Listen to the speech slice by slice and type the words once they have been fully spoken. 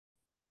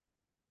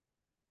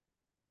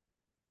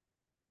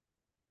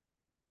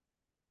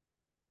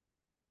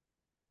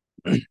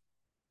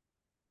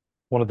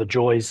One of the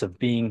joys of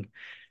being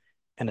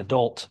an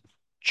adult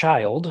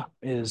child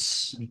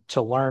is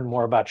to learn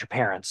more about your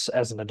parents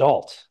as an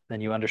adult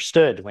than you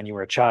understood when you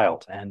were a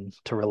child and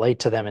to relate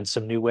to them in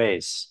some new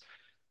ways.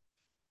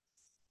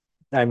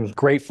 I'm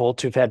grateful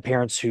to have had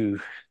parents who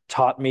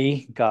taught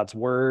me God's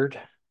word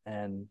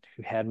and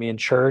who had me in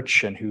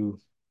church and who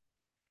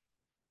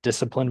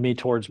disciplined me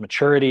towards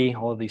maturity,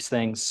 all of these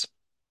things.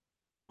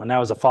 When I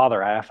was a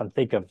father, I often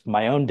think of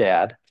my own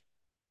dad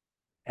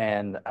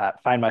and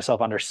find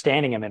myself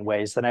understanding him in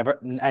ways that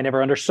I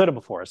never understood him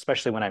before,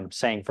 especially when I'm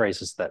saying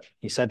phrases that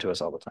he said to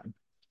us all the time.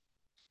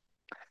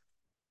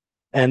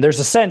 And there's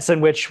a sense in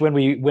which when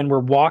we're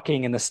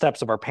walking in the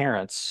steps of our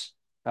parents,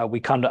 we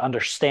come to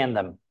understand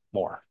them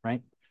more,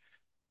 right?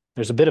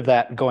 There's a bit of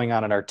that going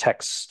on in our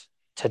text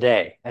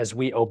today. As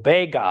we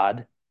obey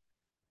God,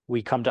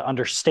 we come to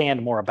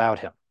understand more about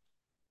him.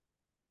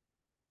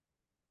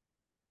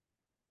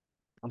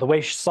 The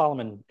way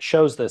Solomon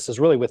shows this is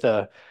really with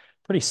a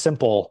pretty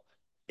simple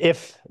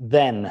if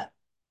then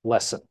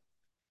lesson.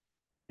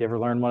 You ever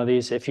learn one of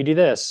these? If you do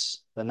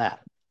this, then that.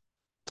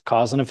 It's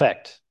cause and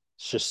effect.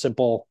 It's just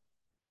simple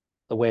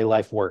the way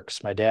life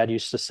works. My dad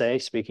used to say,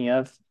 speaking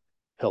of,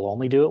 he'll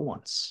only do it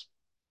once,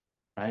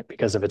 right?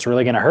 Because if it's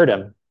really going to hurt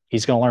him,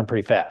 he's going to learn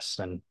pretty fast.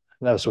 And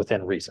that was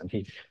within reason.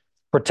 He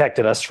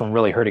protected us from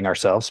really hurting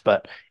ourselves.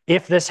 But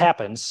if this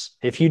happens,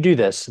 if you do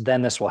this,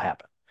 then this will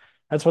happen.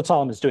 That's what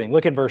Solomon is doing.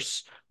 Look at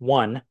verse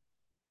 1.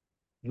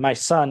 My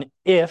son,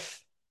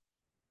 if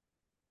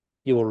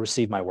you will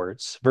receive my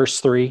words. Verse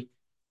 3,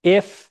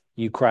 if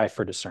you cry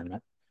for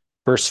discernment.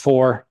 Verse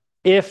 4,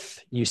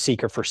 if you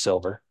seek her for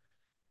silver.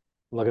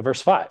 Look at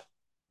verse 5.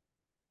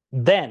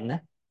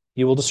 Then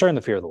you will discern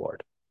the fear of the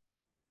Lord.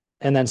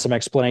 And then some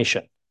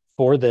explanation.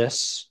 For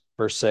this,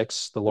 verse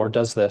 6, the Lord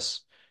does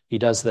this. He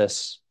does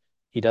this.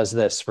 He does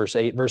this. Verse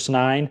 8, verse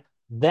 9,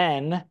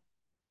 then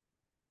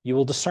you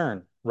will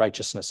discern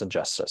righteousness and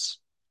justice.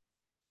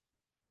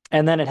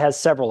 And then it has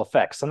several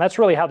effects. And that's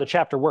really how the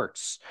chapter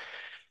works.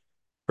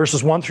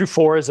 Verses 1 through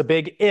 4 is a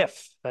big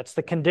if. That's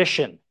the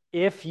condition.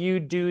 If you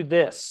do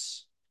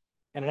this,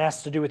 and it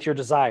has to do with your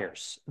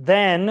desires.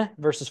 Then,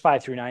 verses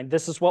 5 through 9,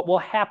 this is what will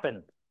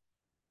happen.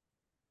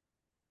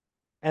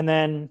 And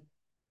then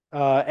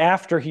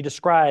after he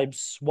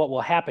describes what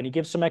will happen, he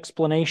gives some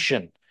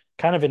explanation,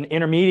 kind of an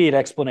intermediate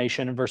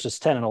explanation in verses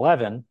 10 and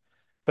 11.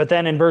 But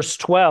then in verse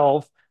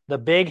 12, the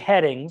big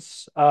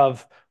headings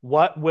of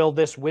what will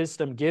this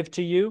wisdom give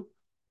to you?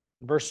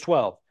 Verse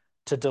 12,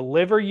 to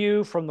deliver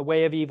you from the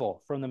way of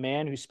evil, from the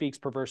man who speaks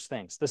perverse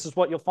things. This is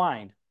what you'll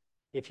find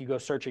if you go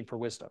searching for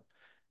wisdom.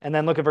 And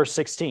then look at verse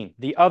 16,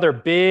 the other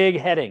big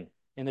heading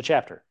in the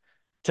chapter,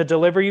 to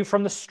deliver you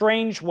from the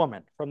strange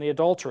woman, from the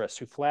adulteress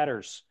who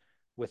flatters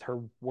with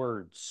her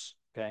words.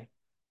 Okay.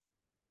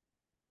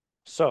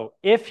 So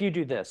if you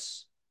do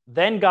this,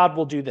 then God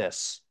will do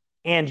this,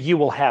 and you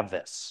will have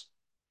this,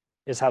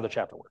 is how the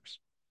chapter works.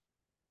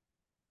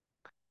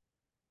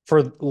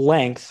 For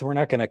length, we're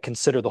not going to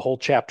consider the whole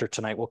chapter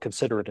tonight. We'll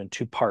consider it in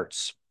two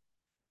parts.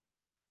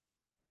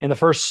 In the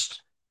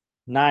first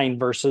 9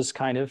 verses,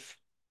 kind of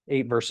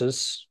 8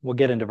 verses, we'll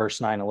get into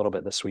verse 9 a little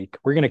bit this week.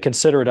 We're going to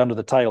consider it under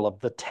the title of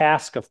the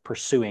task of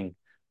pursuing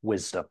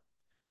wisdom.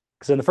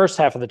 Because in the first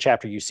half of the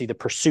chapter, you see the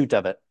pursuit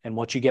of it and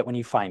what you get when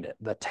you find it,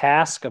 the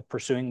task of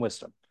pursuing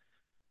wisdom.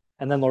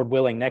 And then, Lord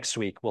willing, next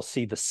week, we'll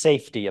see the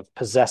safety of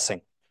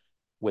possessing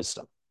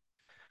wisdom.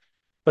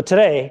 But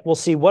today, we'll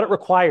see what it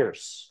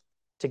requires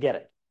to get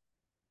it.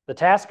 The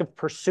task of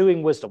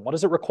pursuing wisdom, what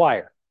does it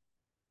require?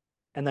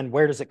 And then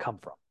where does it come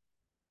from?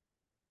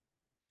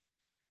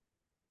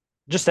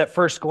 Just at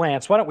first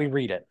glance, why don't we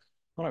read it?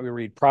 Why don't we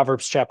read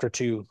Proverbs chapter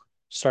 2,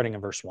 starting in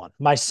verse 1.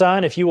 My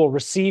son, if you will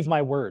receive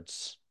my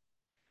words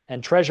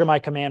and treasure my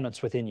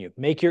commandments within you,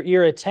 make your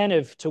ear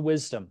attentive to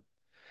wisdom,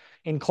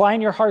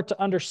 incline your heart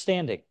to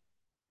understanding.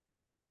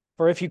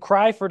 For if you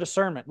cry for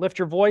discernment, lift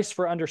your voice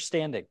for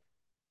understanding.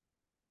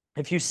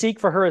 If you seek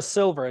for her as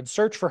silver and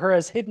search for her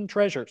as hidden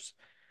treasures,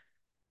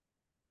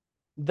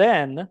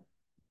 then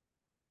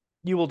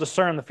you will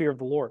discern the fear of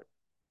the Lord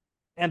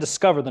and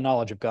discover the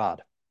knowledge of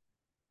God.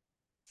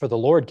 For the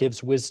Lord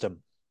gives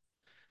wisdom.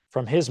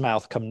 From his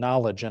mouth come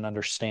knowledge and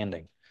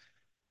understanding.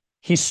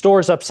 He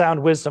stores up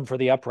sound wisdom for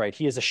the upright.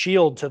 He is a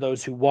shield to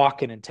those who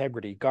walk in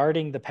integrity,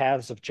 guarding the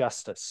paths of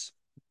justice,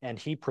 and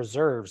he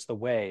preserves the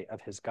way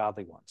of his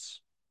godly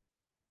ones.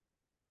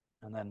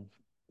 And then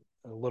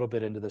a little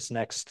bit into this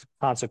next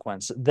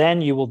consequence.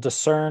 Then you will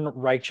discern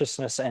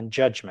righteousness and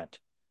judgment,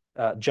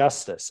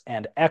 justice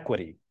and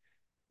equity,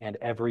 and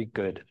every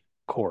good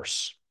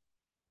course.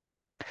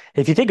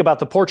 If you think about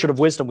the portrait of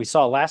wisdom we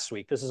saw last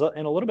week, this is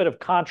in a little bit of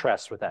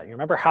contrast with that. You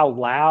remember how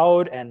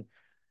loud and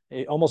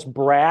almost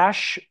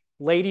brash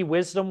Lady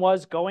Wisdom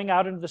was, going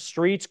out into the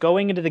streets,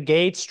 going into the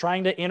gates,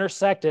 trying to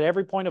intersect at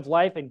every point of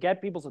life and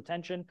get people's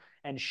attention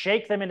and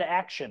shake them into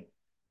action.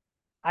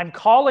 I'm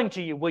calling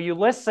to you. Will you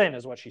listen?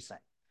 Is what she's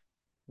saying.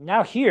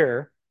 Now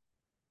here,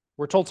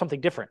 we're told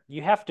something different.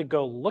 You have to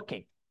go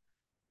looking.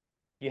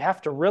 You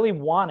have to really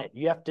want it.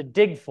 You have to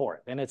dig for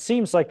it. And it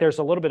seems like there's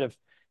a little bit of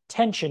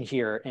tension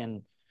here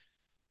in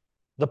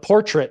the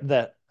portrait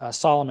that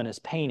Solomon is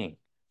painting.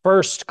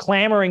 First,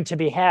 clamoring to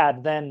be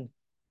had, then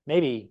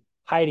maybe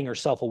hiding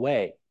herself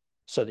away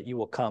so that you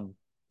will come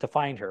to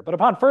find her. But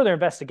upon further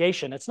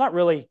investigation, it's not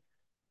really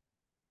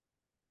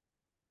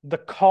the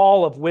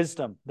call of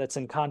wisdom that's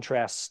in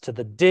contrast to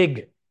the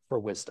dig for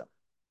wisdom,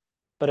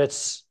 but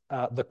it's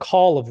the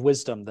call of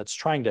wisdom that's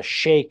trying to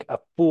shake a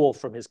fool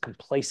from his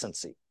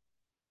complacency.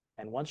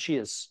 And once she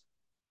has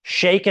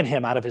shaken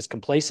him out of his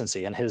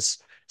complacency and his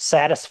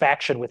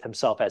satisfaction with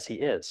himself as he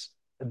is,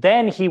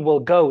 then he will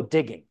go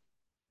digging.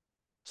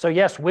 So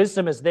yes,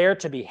 wisdom is there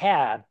to be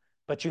had,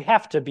 but you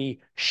have to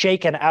be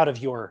shaken out of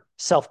your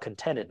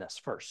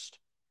self-contentedness first.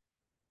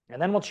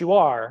 And then once you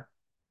are,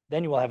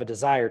 then you will have a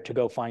desire to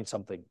go find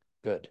something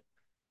good.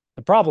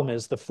 The problem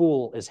is the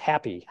fool is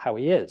happy how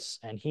he is,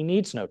 and he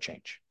needs no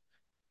change.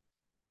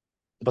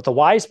 But the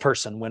wise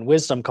person, when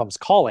wisdom comes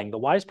calling, the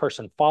wise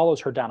person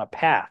follows her down a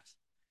path,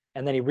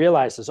 and then he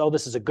realizes, oh,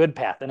 this is a good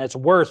path, and it's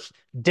worth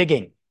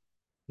digging. And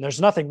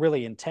there's nothing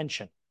really in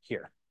tension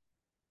here.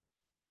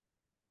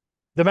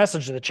 The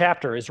message of the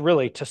chapter is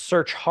really to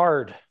search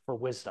hard for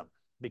wisdom,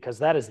 because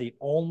that is the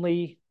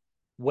only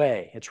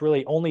way. It's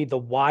really only the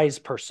wise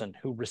person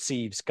who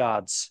receives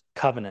God's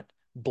covenant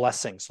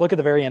blessings. Look at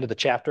the very end of the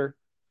chapter.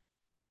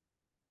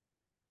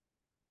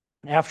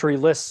 After he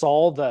lists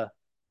all the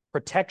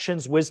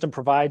protections wisdom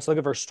provides, look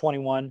at verse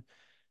 21.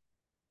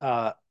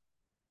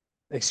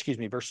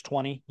 Verse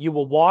 20. You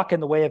will walk in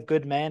the way of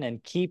good men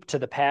and keep to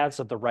the paths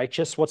of the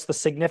righteous. What's the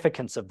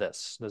significance of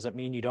this? Does it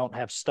mean you don't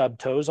have stubbed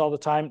toes all the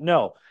time?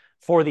 No.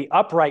 For the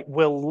upright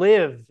will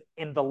live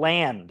in the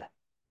land,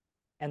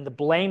 and the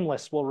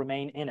blameless will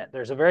remain in it.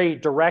 There's a very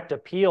direct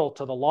appeal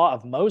to the law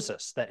of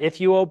Moses that if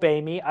you obey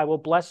me, I will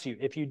bless you.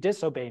 If you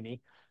disobey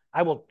me,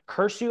 I will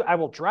curse you. I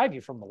will drive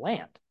you from the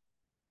land.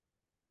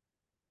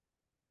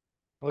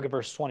 Look at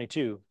verse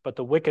 22. But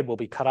the wicked will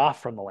be cut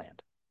off from the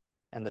land,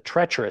 and the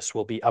treacherous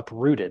will be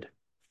uprooted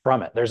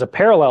from it. There's a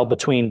parallel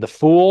between the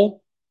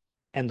fool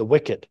and the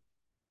wicked.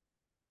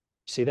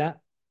 See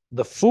that?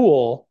 The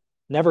fool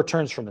never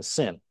turns from his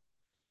sin.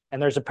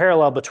 And there's a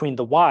parallel between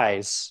the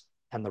wise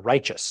and the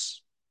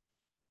righteous.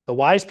 The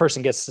wise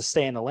person gets to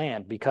stay in the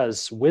land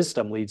because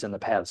wisdom leads in the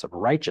paths of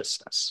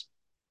righteousness.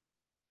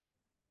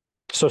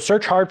 So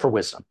search hard for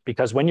wisdom,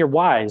 because when you're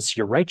wise,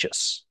 you're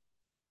righteous.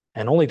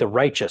 And only the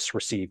righteous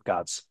receive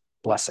God's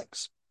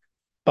blessings.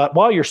 But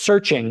while you're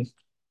searching,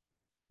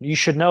 you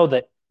should know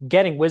that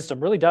getting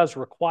wisdom really does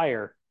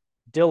require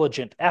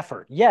diligent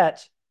effort.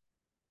 Yet,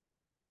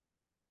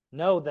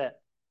 know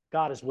that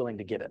God is willing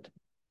to give it.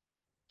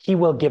 He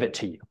will give it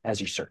to you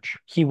as you search.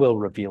 He will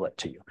reveal it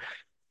to you.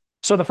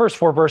 So the first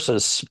 4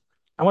 verses,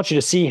 I want you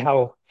to see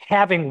how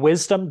having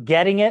wisdom,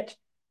 getting it,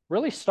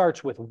 really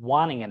starts with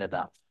wanting it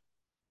enough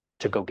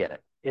to go get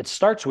it. It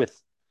starts with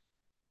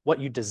what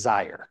you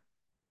desire.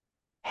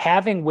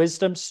 Having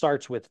wisdom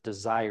starts with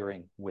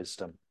desiring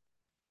wisdom.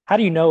 How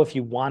do you know if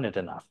you want it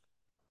enough?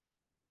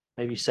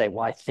 Maybe you say,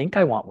 well, I think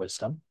I want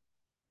wisdom.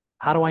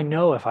 How do I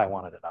know if I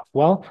want it enough?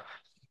 Well, I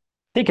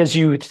think as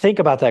you think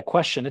about that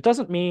question, it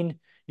doesn't mean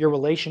your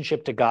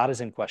relationship to God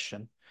is in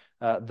question.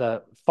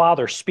 The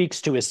father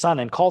speaks to his son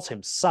and calls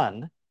him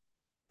son.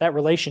 That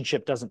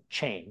relationship doesn't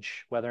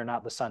change whether or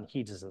not the son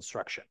heeds his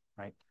instruction,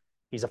 right?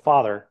 He's a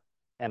father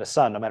and a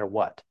son no matter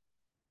what.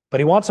 But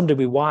he wants him to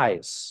be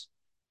wise.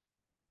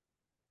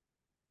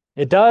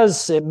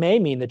 It may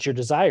mean that your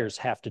desires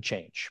have to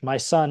change. My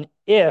son,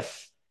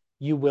 if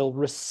you will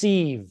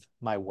receive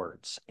my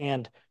words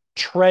and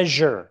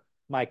treasure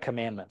my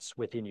commandments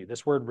within you.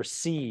 This word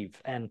receive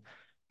and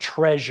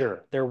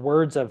treasure, they're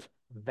words of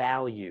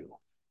value.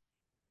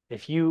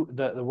 If you,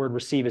 the word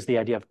receive is the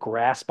idea of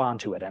grasp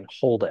onto it and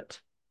hold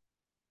it.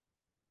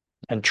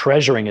 And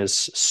treasuring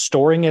is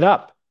storing it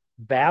up,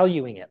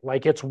 valuing it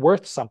like it's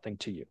worth something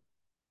to you.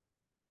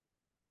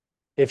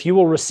 If you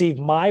will receive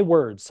my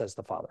words, says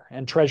the Father,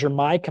 and treasure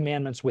my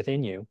commandments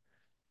within you,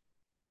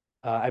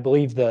 I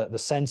believe the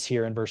sense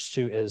here in verse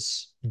 2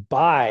 is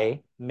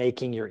by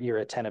making your ear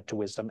attentive to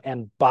wisdom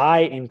and by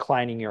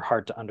inclining your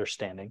heart to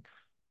understanding.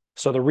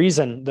 So the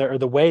reason, or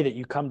the way that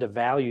you come to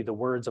value the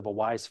words of a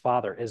wise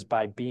father is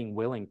by being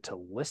willing to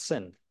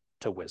listen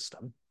to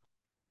wisdom,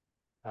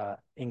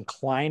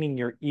 inclining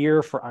your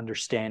ear for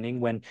understanding.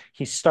 When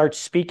he starts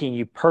speaking,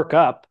 you perk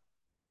up.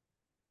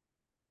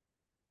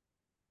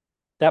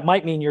 That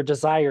might mean your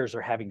desires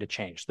are having to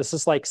change. This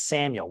is like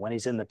Samuel when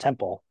he's in the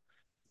temple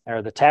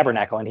or the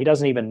tabernacle and he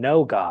doesn't even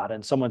know God.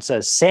 And someone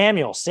says,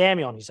 Samuel,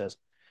 Samuel. And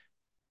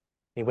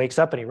he wakes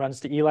up and he runs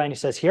to Eli and he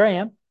says, here I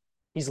am.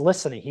 He's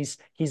listening.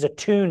 He's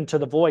attuned to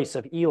the voice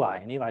of Eli.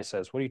 And Eli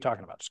says, what are you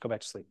talking about? Just go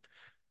back to sleep.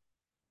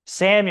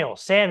 Samuel,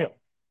 Samuel.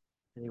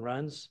 And he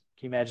runs.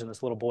 Can you imagine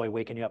this little boy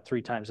waking you up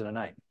 3 times in a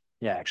night?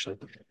 Yeah, actually.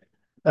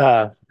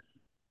 No,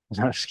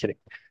 I'm just kidding.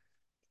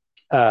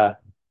 I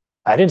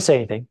didn't say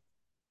anything.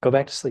 Go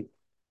back to sleep.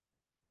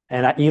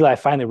 And Eli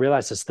finally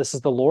realizes this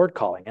is the Lord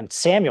calling. And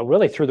Samuel,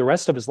 really through the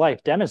rest of his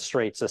life,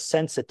 demonstrates a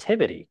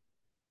sensitivity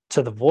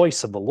to the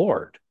voice of the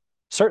Lord.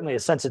 Certainly a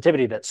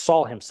sensitivity that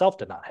Saul himself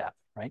did not have,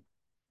 right?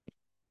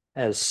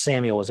 as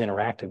Samuel was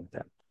interacting with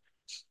them.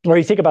 Or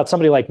you think about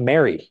somebody like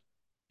Mary.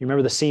 You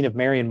remember the scene of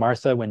Mary and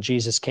Martha when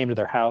Jesus came to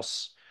their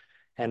house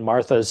and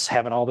Martha's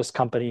having all this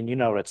company, and you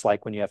know what it's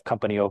like when you have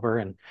company over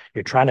and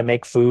you're trying to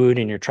make food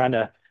and you're trying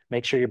to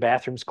make sure your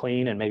bathroom's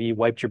clean and maybe you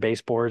wiped your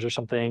baseboards or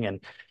something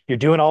and you're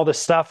doing all this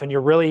stuff and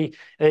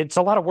it's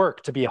a lot of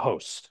work to be a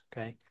host.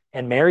 Okay.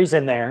 And Mary's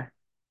in there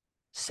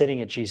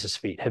sitting at Jesus'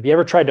 feet. Have you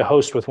ever tried to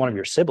host with one of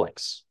your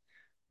siblings?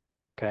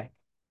 Okay.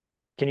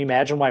 Can you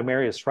imagine why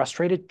Mary is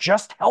frustrated?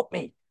 Just help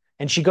me.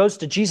 And she goes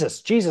to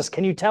Jesus. Jesus,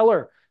 can you tell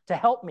her to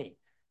help me?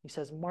 He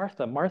says,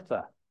 Martha,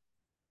 Martha,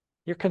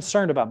 you're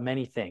concerned about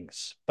many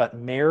things, but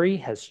Mary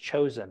has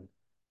chosen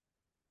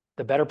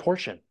the better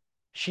portion.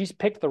 She's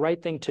picked the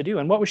right thing to do.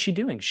 And what was she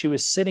doing? She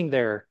was sitting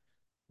there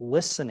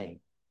listening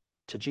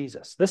to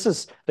Jesus. This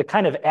is the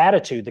kind of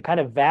attitude, the kind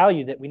of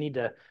value that we need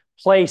to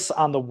place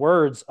on the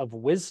words of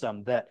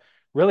wisdom, that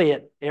really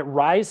it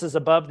rises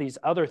above these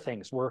other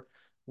things.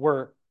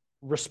 We're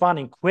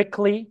responding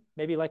quickly,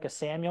 maybe like a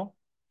Samuel.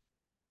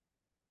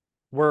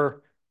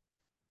 We're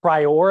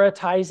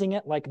prioritizing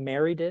it like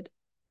Mary did,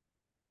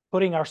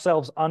 putting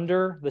ourselves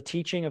under the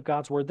teaching of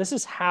God's word. This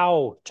is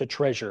how to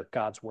treasure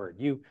God's word.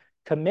 You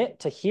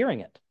commit to hearing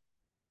it.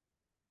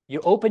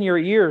 You open your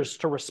ears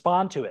to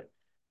respond to it.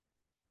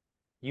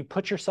 You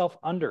put yourself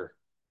under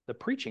the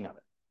preaching of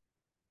it.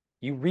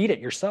 You read it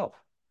yourself.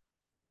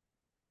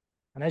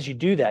 And as you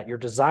do that, your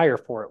desire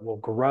for it will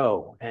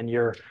grow and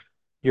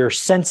your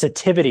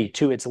sensitivity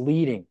to its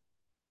leading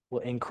will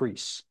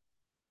increase.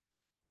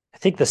 I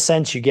think the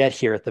sense you get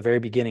here at the very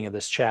beginning of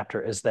this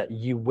chapter is that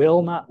you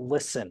will not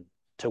listen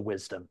to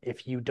wisdom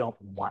if you don't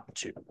want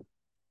to.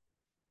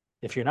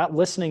 If you're not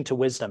listening to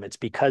wisdom, it's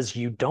because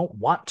you don't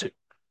want to.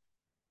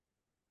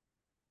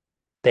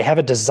 They have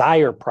a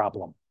desire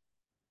problem,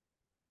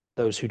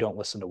 those who don't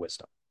listen to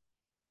wisdom.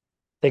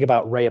 Think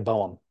about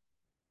Rehoboam.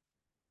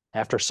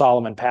 After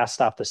Solomon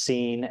passed off the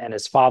scene and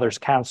his father's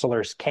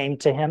counselors came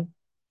to him,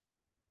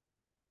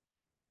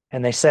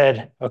 and they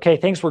said, okay,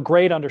 things were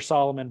great under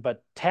Solomon,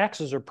 but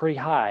taxes are pretty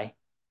high.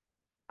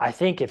 I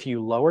think if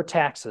you lower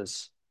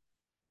taxes,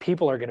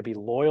 people are going to be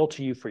loyal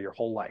to you for your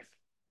whole life.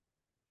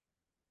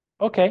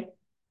 Okay.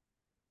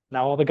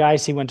 Now all the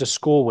guys he went to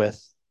school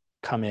with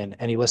come in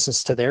and he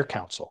listens to their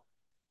counsel.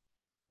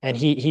 And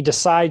he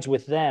decides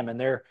with them, and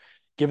they're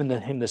giving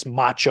him this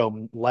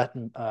macho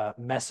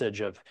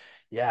message of,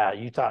 yeah,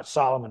 you thought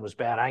Solomon was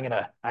bad. I'm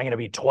gonna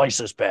be twice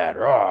as bad.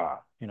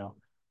 You know.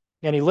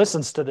 And he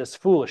listens to this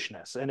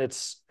foolishness, and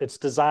it's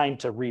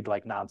designed to read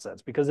like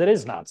nonsense because it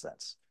is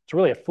nonsense. It's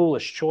really a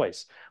foolish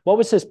choice. What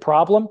was his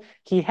problem?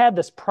 He had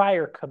this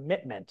prior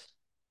commitment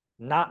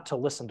not to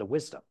listen to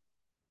wisdom.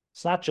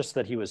 It's not just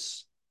that he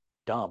was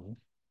dumb.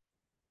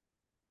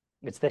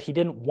 It's that he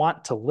didn't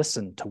want to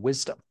listen to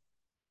wisdom.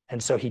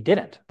 And so he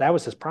didn't. That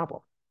was his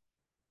problem.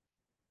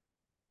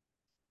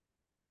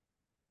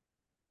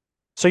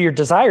 So your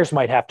desires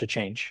might have to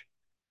change,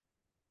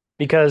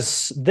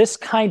 because this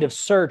kind of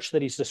search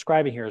that he's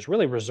describing here is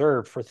really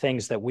reserved for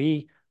things that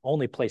we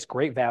only place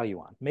great value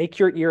on. Make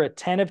your ear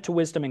attentive to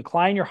wisdom,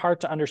 incline your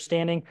heart to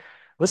understanding.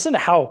 Listen to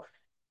how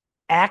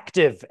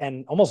active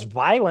and almost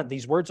violent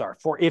these words are.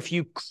 For if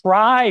you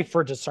cry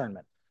for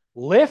discernment,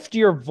 lift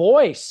your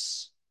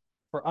voice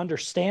for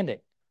understanding.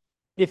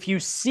 If you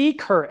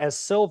seek her as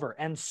silver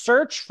and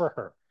search for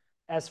her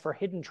as for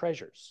hidden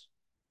treasures.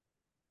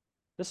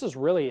 This is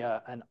really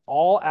an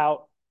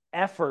all-out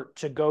effort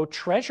to go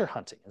treasure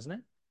hunting, isn't it?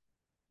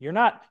 You're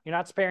not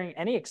sparing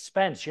any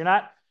expense. You're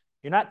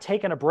not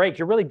taking a break.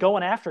 You're really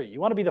going after it. You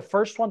want to be the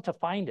first one to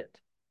find it.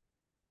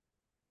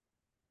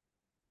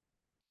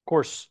 Of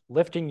course,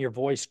 lifting your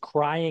voice,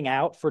 crying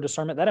out for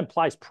discernment, that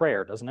implies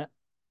prayer, doesn't it?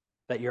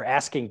 That you're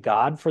asking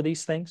God for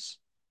these things.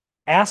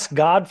 Ask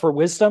God for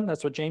wisdom.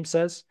 That's what James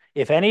says.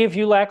 If any of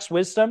you lacks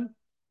wisdom,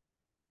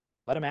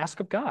 let him ask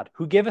of God,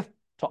 who giveth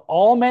to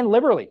all men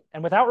liberally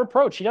and without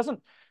reproach. He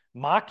doesn't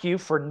mock you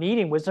for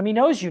needing wisdom. He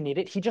knows you need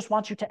it. He just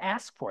wants you to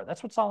ask for it.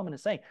 That's what Solomon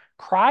is saying.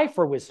 Cry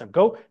for wisdom.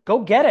 Go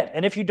get it.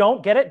 And if you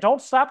don't get it,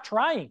 don't stop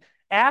trying.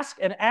 Ask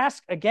and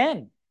ask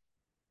again.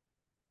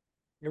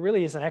 It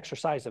really is an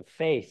exercise of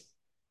faith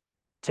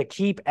to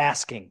keep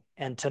asking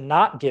and to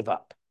not give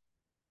up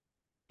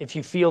if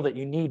you feel that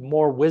you need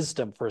more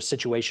wisdom for a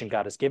situation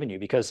God has given you.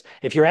 Because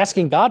if you're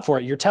asking God for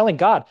it, you're telling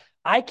God,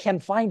 I can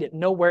find it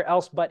nowhere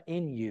else but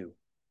in you.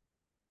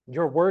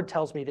 Your word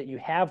tells me that you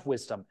have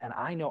wisdom, and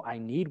I know I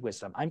need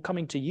wisdom. I'm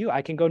coming to you.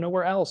 I can go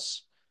nowhere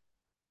else.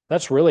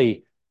 That's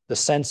really the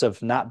sense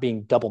of not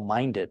being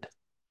double-minded.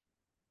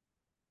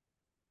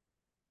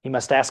 He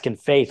must ask in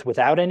faith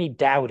without any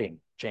doubting,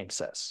 James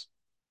says.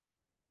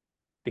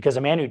 Because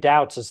a man who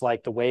doubts is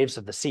like the waves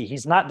of the sea.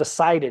 He's not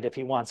decided if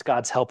he wants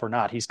God's help or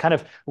not. He's kind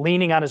of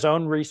leaning on his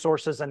own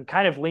resources and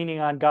kind of leaning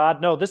on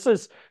God. No, this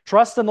is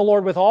trust in the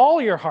Lord with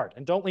all your heart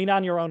and don't lean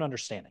on your own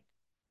understanding.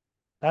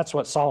 That's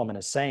what Solomon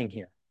is saying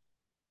here.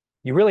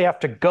 You really have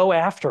to go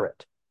after it.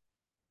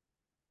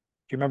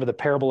 Do you remember the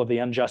parable of the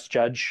unjust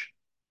judge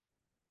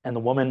and the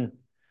woman,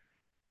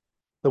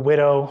 the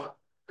widow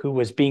who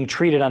was being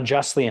treated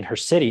unjustly in her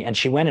city? And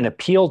she went and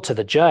appealed to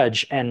the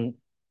judge, and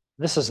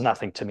This is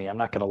nothing to me. I'm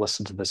not going to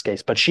listen to this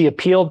case. But she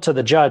appealed to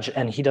the judge,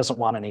 and he doesn't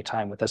want any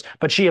time with this.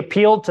 But she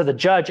appealed to the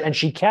judge, and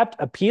she kept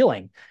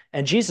appealing.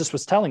 And Jesus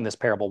was telling this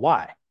parable.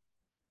 Why?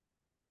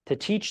 To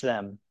teach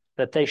them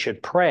that they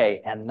should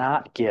pray and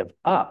not give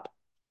up.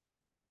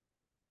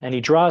 And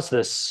he draws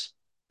this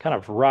kind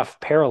of rough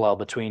parallel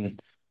between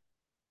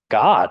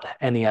God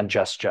and the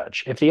unjust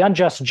judge. If the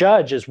unjust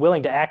judge is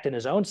willing to act in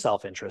his own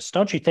self-interest,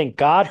 don't you think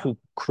God, who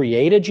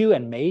created you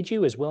and made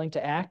you, is willing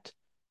to act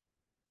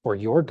for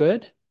your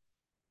good?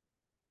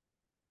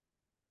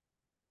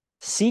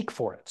 Seek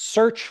for it,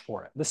 search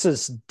for it. This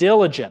is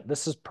diligent,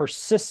 this is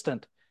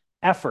persistent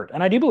effort.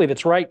 And I do believe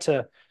it's right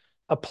to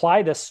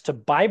apply this to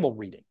Bible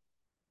reading.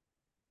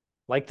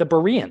 Like the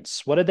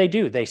Bereans, what did they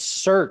do? They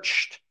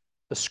searched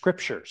the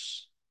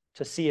scriptures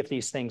to see if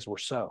these things were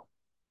so.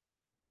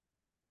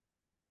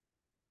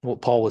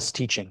 What Paul was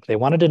teaching. They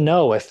wanted to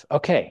know if,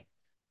 okay,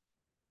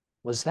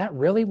 was that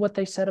really what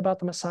they said about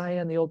the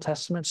Messiah in the Old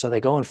Testament? So they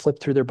go and flip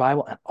through their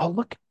Bible and, oh,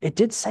 look, it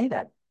did say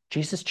that.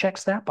 Jesus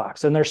checks that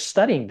box. And they're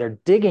studying, they're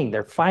digging,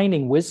 they're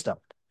finding wisdom.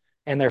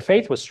 And their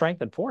faith was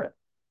strengthened for it.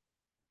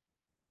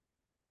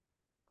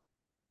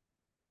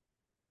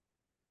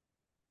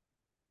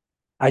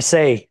 I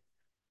say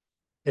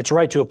it's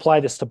right to apply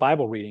this to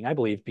Bible reading, I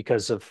believe,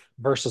 because of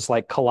verses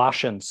like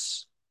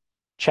Colossians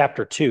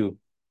chapter 2.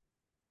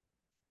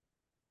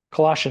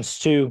 Colossians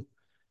 2,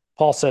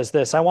 Paul says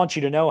this, I want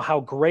you to know how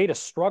great a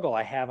struggle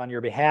I have on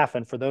your behalf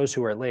and for those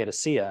who are at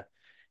Laodicea,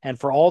 and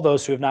for all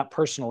those who have not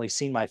personally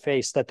seen my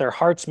face, that their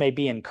hearts may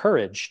be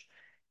encouraged,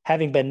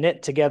 having been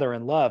knit together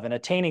in love, and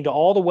attaining to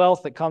all the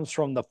wealth that comes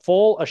from the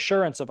full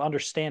assurance of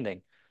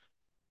understanding,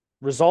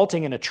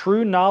 resulting in a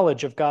true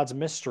knowledge of God's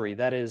mystery,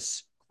 that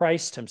is,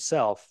 Christ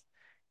himself,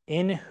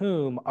 in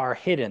whom are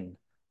hidden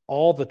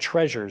all the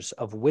treasures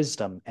of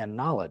wisdom and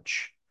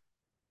knowledge.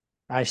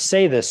 I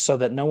say this so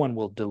that no one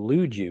will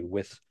delude you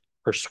with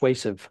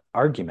persuasive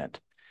argument.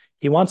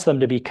 He wants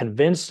them to be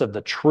convinced of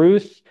the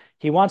truth.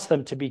 He wants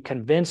them to be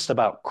convinced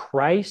about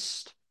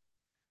Christ.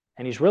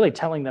 And he's really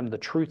telling them the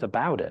truth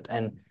about it.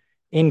 And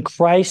in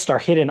Christ are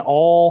hidden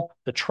all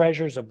the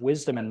treasures of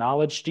wisdom and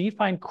knowledge. Do you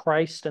find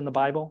Christ in the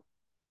Bible?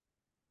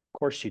 Of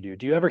course you do.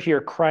 Do you ever hear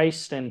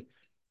Christ in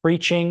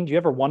preaching? Do you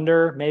ever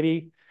wonder,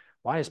 maybe,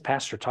 why is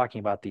Pastor talking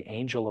about the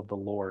angel of the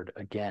Lord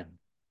again?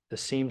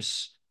 This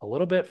seems a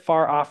little bit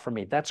far off from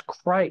me. That's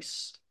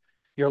Christ.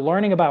 You're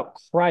learning about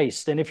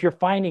Christ. And if you're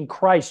finding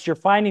Christ, you're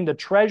finding the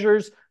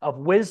treasures of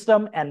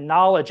wisdom and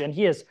knowledge. And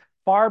he is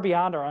far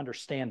beyond our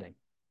understanding.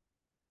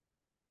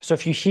 So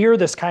if you hear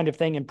this kind of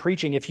thing in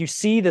preaching, if you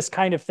see this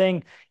kind of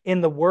thing in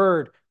the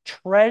word,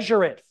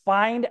 treasure it.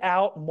 Find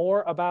out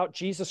more about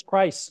Jesus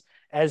Christ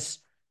as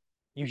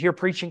you hear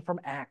preaching from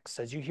Acts,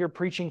 as you hear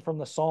preaching from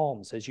the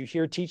Psalms, as you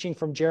hear teaching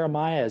from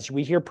Jeremiah, as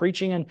we hear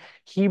preaching in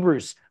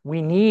Hebrews.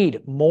 We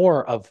need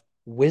more of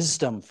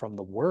wisdom from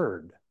the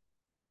word.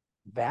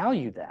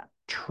 Value that.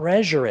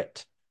 Treasure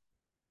it.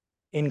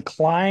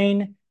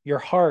 Incline your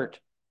heart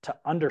to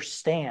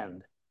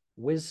understand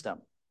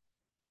wisdom.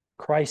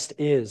 Christ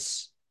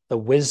is the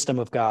wisdom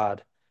of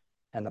God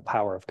and the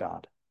power of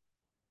God.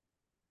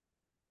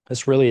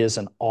 This really is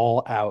an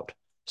all-out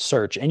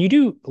search. And you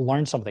do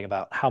learn something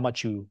about how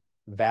much you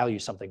value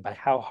something by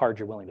how hard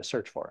you're willing to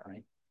search for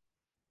it,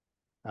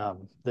 right?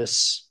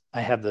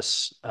 I have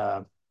this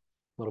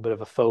little bit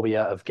of a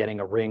phobia of getting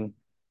a ring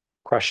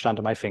crushed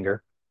onto my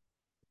finger.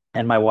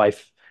 And my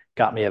wife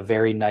got me a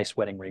very nice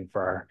wedding ring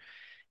for our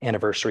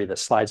anniversary that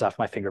slides off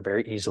my finger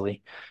very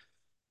easily.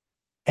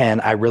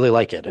 And I really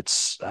like it.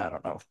 It's, I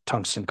don't know,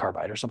 tungsten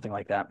carbide or something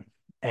like that.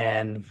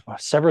 And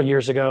several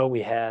years ago,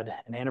 we had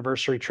an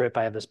anniversary trip.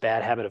 I have this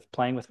bad habit of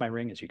playing with my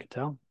ring, as you can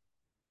tell.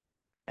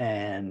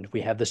 And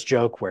we have this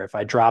joke where if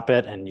I drop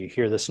it and you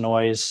hear this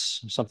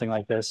noise, something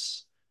like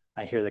this,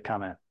 I hear the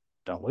comment,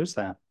 don't lose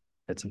that.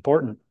 It's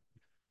important.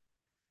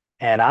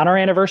 And on our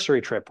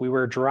anniversary trip, we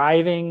were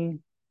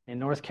driving in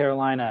North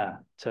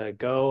Carolina to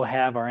go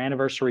have our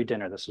anniversary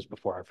dinner. This was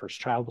before our first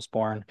child was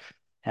born.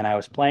 And I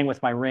was playing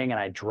with my ring and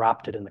I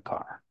dropped it in the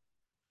car.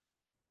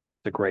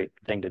 It's a great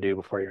thing to do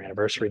before your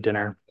anniversary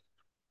dinner.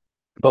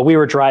 But we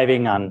were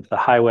driving on the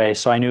highway,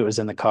 so I knew it was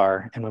in the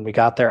car. And when we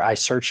got there, I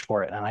searched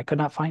for it and I could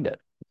not find it.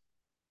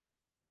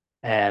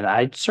 And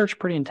I searched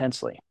pretty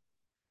intensely.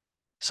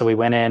 So we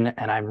went in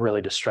and I'm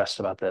really distressed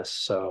about this.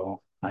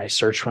 So I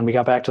searched when we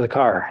got back to the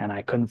car and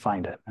I couldn't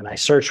find it. And I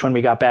searched when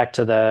we got back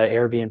to the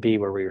Airbnb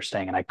where we were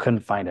staying and I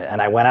couldn't find it.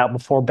 And I went out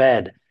before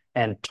bed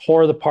and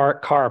tore the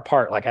car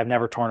apart like I've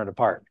never torn it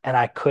apart. And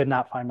I could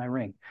not find my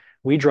ring.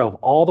 We drove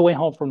all the way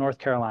home from North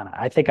Carolina.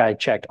 I think I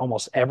checked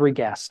almost every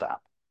gas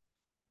stop.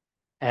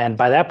 And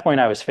by that point,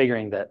 I was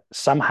figuring that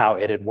somehow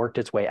it had worked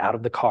its way out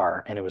of the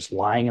car and it was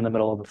lying in the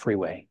middle of the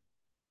freeway.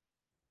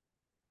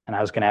 And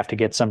I was going to have to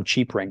get some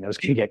cheap ring that was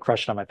going to get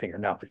crushed on my finger.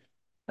 No.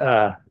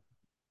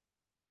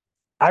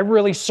 I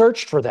really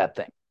searched for that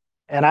thing.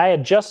 And I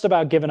had just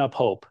about given up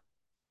hope.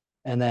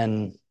 And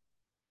then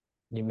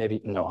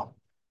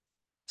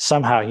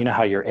somehow, you know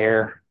how your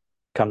air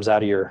comes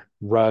out of your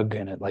rug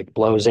and it like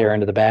blows air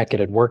into the back. It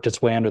had worked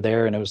its way under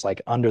there and it was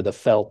like under the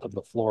felt of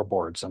the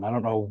floorboards. And I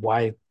don't know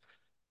why it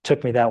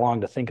took me that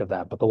long to think of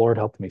that, but the Lord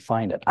helped me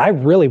find it. I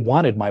really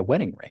wanted my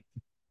wedding ring.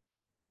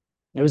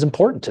 It was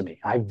important to me.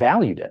 I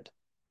valued it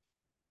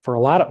for a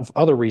lot of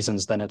other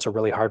reasons than it's a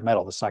really hard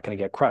metal that's not going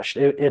to get crushed.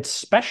 It's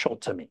special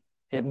to me.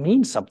 It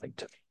means something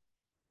to me.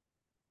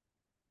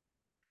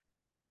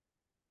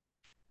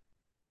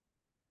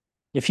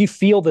 If you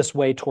feel this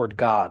way toward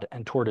God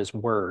and toward his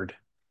word,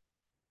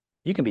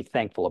 you can be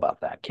thankful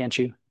about that, can't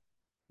you?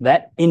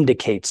 That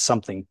indicates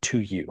something to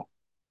you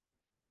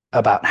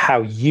about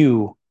how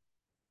you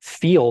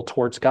feel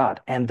towards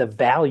God and the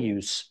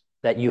values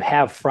that you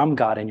have from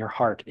God in your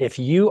heart. If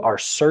you are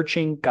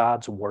searching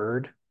God's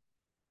word,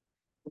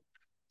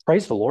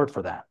 praise the Lord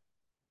for that.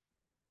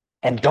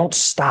 And don't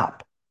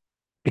stop,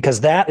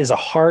 because that is a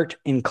heart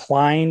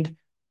inclined,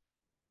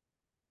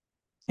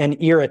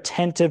 an ear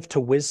attentive to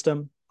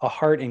wisdom, a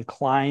heart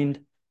inclined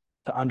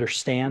to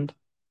understand.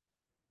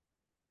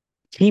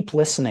 Keep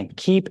listening.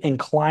 Keep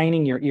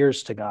inclining your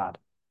ears to God.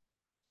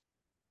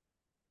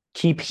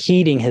 Keep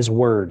heeding his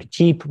word.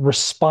 Keep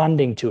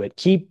responding to it.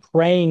 Keep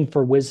praying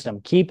for wisdom.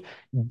 Keep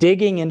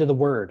digging into the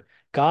word.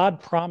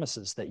 God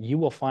promises that you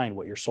will find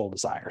what your soul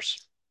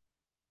desires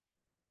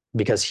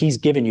because he's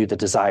given you the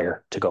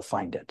desire to go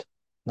find it.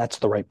 That's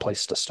the right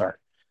place to start.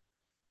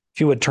 If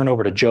you would turn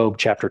over to Job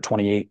chapter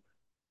 28,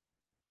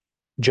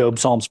 Job,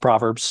 Psalms,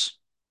 Proverbs.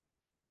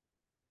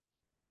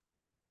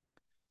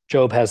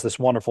 Job has this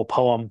wonderful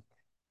poem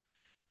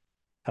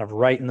kind of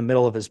right in the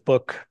middle of his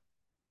book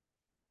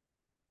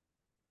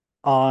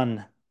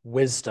on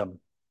wisdom.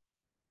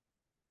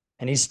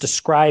 And he's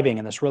describing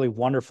in this really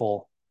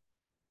wonderful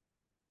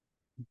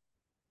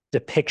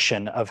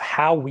depiction of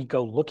how we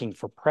go looking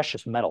for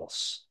precious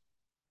metals.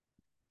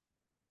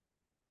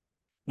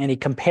 And he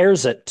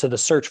compares it to the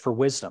search for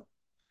wisdom.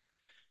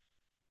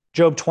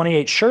 Job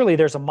 28, surely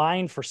there's a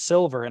mine for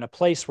silver and a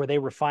place where they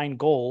refine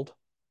gold.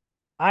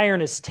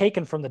 Iron is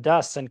taken from the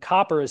dust and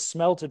copper is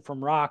smelted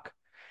from rock.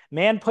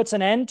 Man puts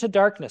an end to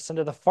darkness, and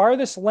to the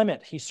farthest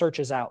limit he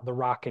searches out the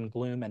rock in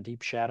gloom and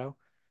deep shadow.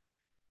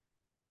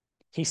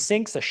 He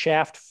sinks a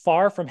shaft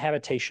far from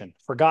habitation,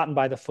 forgotten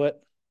by the foot.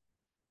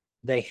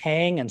 They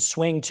hang and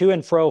swing to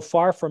and fro,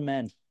 far from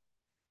men.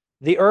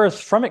 The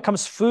earth, from it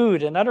comes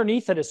food, and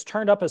underneath it is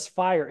turned up as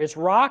fire. Its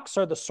rocks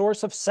are the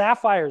source of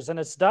sapphires, and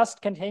its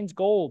dust contains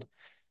gold.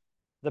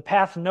 The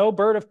path no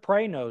bird of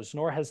prey knows,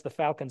 nor has the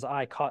falcon's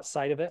eye caught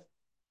sight of it.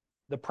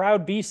 The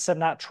proud beasts have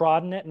not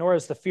trodden it, nor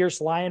has the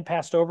fierce lion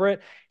passed over it.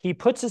 He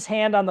puts his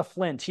hand on the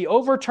flint. He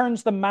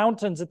overturns the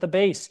mountains at the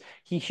base.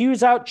 He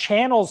hews out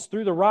channels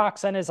through the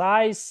rocks, and his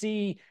eyes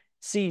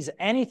sees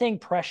anything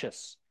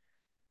precious.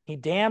 He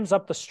dams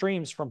up the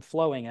streams from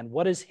flowing, and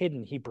what is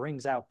hidden he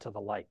brings out to the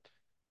light.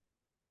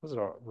 This is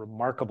a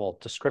remarkable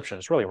description.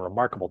 It's really a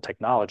remarkable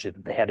technology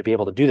that they had to be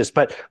able to do this.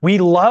 But we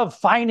love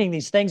finding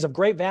these things of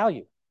great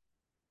value.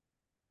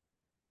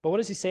 But what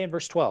does he say in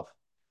verse 12?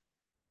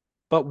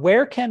 But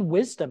where can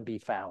wisdom be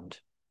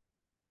found?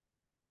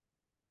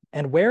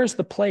 And where is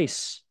the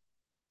place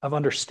of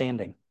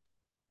understanding?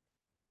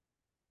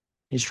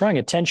 He's drawing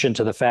attention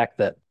to the fact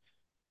that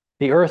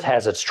the earth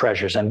has its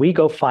treasures and we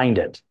go find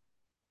it.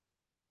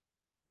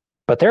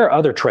 But there are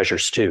other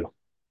treasures too.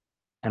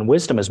 And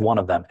wisdom is one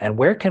of them. And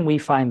where can we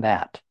find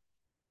that?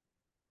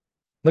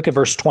 Look at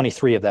verse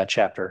 23 of that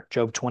chapter,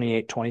 Job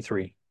 28,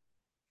 23.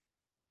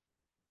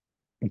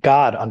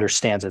 God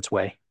understands its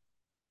way,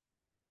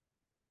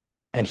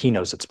 and he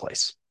knows its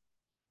place.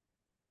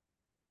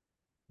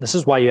 This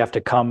is why you have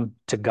to come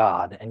to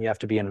God, and you have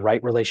to be in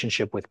right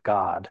relationship with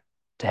God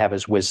to have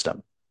his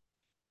wisdom,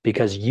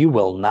 because you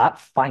will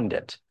not find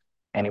it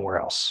anywhere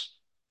else.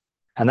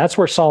 And that's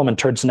where Solomon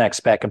turns next,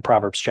 back in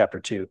Proverbs chapter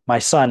 2. My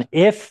son,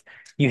 if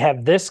you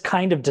have this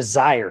kind of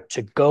desire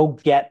to go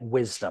get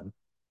wisdom,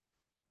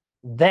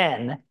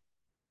 then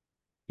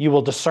you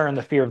will discern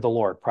the fear of the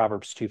Lord,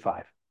 Proverbs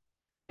 2:5,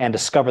 and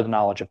discover the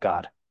knowledge of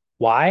God.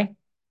 Why?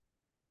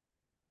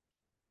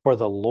 For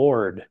the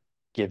Lord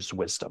gives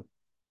wisdom.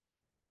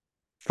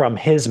 From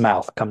his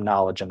mouth come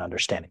knowledge and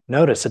understanding.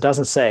 Notice it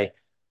doesn't say,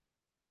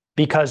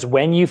 because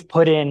when you've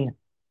put in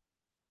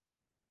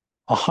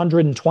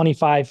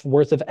 125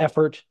 worth of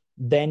effort,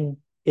 then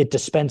it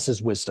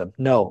dispenses wisdom.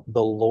 No,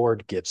 the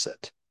Lord gives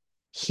it.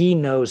 He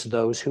knows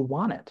those who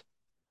want it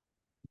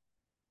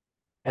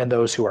and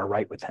those who are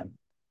right with him.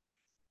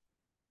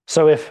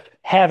 So if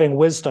having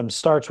wisdom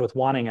starts with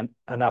wanting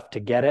enough to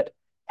get it,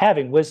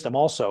 having wisdom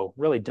also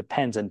really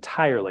depends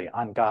entirely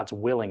on God's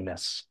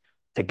willingness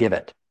to give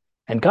it.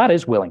 And God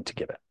is willing to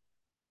give it.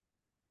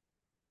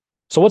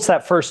 So what's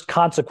that first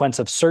consequence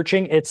of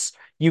searching? It's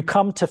you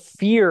come to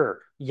fear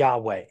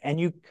Yahweh and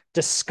you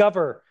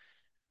discover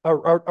a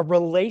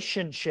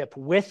relationship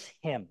with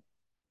him.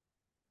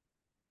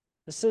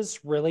 This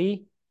is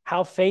really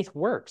how faith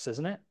works,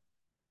 isn't it?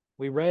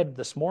 We read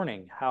this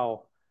morning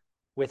how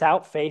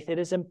without faith it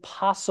is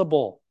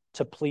impossible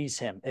to please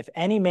him. If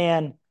any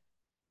man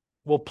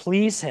will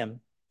please him,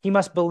 he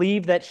must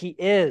believe that he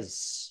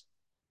is,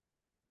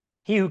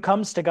 He who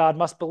comes to God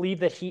must believe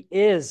that he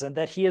is, and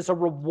that he is a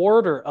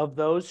rewarder of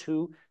those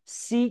who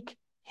seek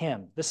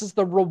him. This is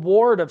the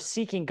reward of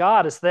seeking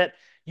God, is that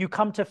you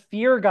come to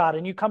fear God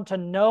and you come to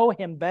know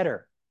him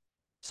better.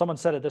 Someone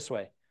said it this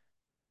way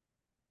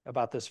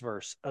about this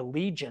verse: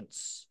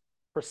 allegiance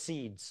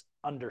precedes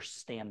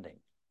understanding.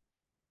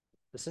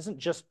 This isn't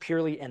just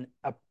purely an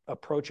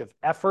approach of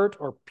effort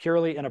or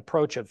purely an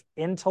approach of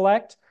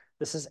intellect.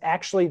 This is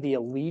actually the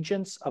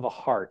allegiance of a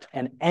heart,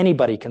 and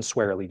anybody can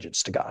swear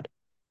allegiance to God.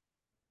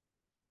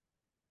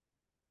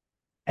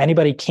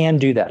 Anybody can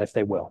do that if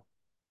they will.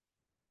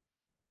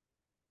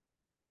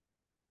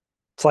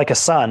 It's like a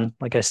son,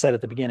 like I said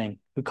at the beginning,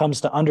 who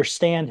comes to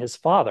understand his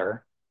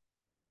father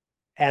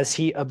as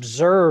he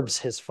observes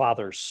his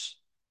father's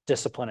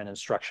discipline and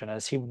instruction,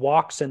 as he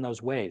walks in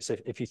those ways.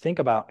 If you think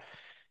about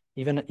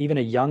even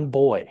a young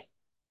boy,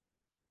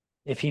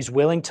 if he's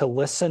willing to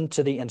listen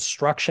to the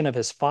instruction of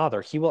his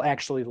father, he will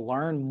actually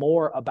learn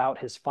more about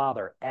his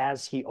father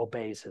as he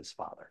obeys his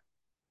father.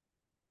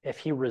 If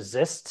he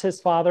resists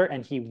his father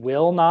and he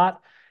will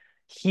not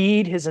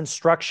heed his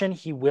instruction,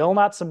 he will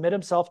not submit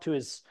himself to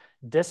his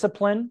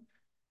discipline,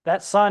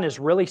 that son is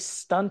really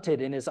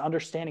stunted in his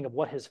understanding of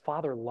what his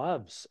father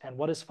loves and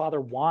what his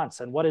father wants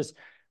and what his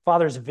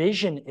father's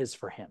vision is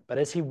for him. But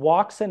as he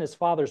walks in his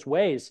father's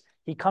ways,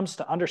 he comes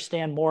to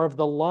understand more of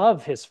the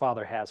love his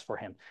father has for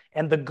him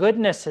and the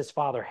goodness his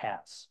father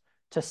has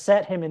to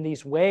set him in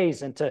these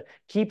ways and to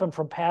keep him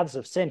from paths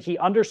of sin. He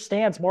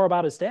understands more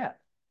about his dad.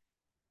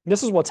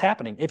 This is what's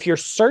happening. If you're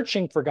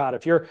searching for God,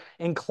 if you're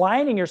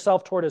inclining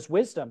yourself toward his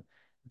wisdom,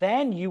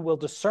 then you will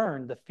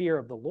discern the fear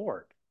of the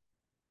Lord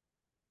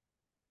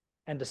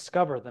and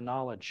discover the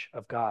knowledge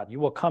of God. You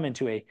will come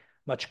into a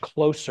much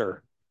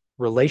closer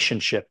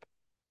relationship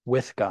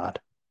with God.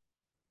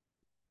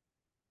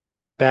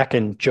 Back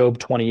in Job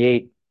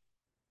 28,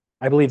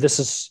 I believe this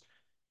is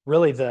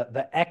really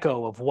the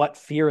echo of what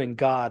fearing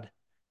God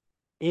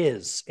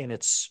is in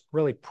its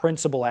really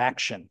principal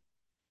action.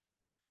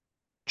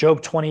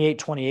 Job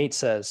 28:28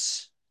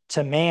 says,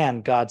 to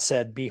man, God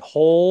said,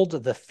 behold,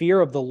 the fear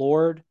of the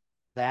Lord,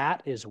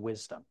 that is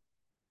wisdom.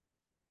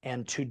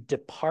 And to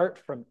depart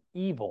from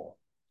evil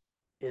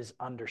is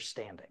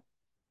understanding.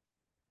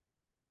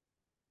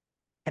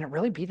 Can it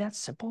really be that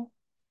simple?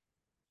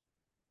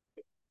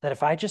 That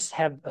if I just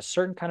have a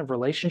certain kind of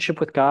relationship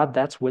with God,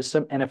 that's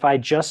wisdom. And if I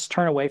just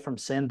turn away from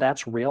sin,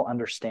 that's real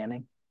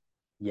understanding?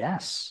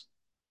 Yes.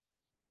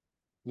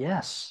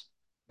 Yes.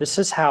 This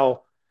is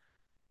how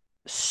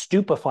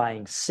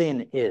stupefying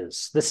sin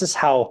is. This is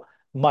how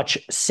much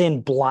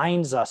sin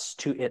blinds us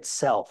to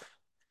itself,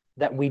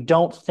 that we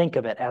don't think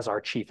of it as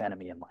our chief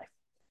enemy in life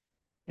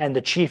and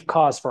the chief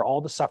cause for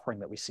all the suffering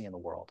that we see in the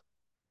world.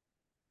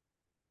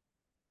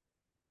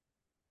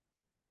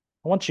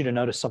 I want you to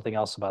notice something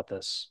else about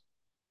this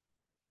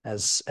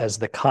as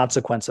the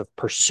consequence of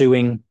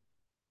pursuing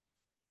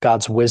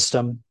God's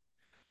wisdom.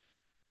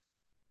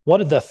 What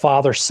did the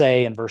father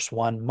say in verse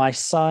 1? My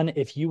son,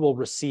 if you will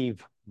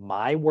receive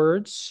my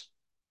words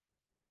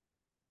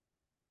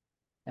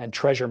and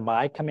treasure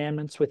my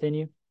commandments within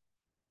you,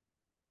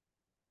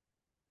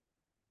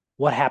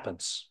 what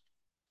happens?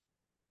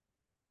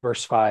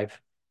 Verse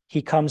 5,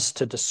 he comes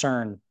to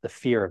discern the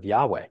fear of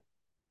Yahweh,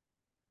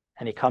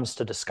 and he comes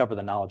to discover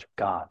the knowledge of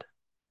God.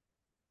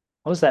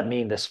 What does that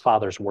mean this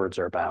father's words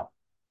are about?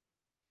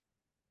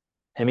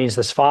 It means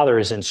this father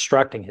is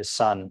instructing his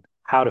son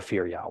how to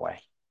fear Yahweh.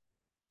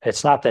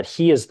 It's not that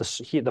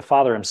the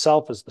father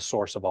himself is the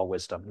source of all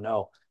wisdom.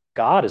 No,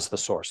 God is the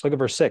source. Look at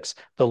verse 6.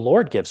 The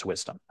Lord gives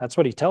wisdom. That's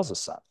what he tells his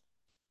son.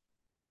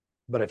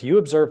 But if you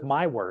observe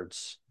my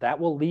words, that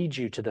will lead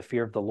you to the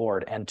fear of the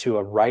Lord and to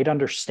a right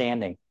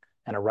understanding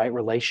and a right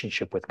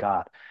relationship with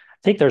God. I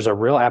think there's a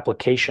real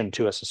application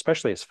to us,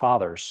 especially as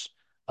fathers,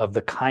 of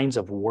the kinds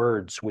of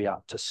words we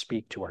ought to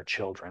speak to our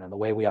children and the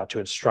way we ought to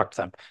instruct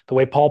them. The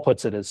way Paul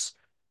puts it is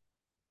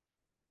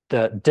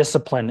the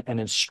discipline and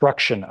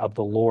instruction of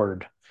the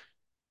Lord. I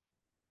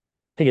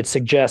think it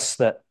suggests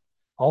that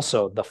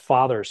also the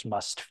fathers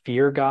must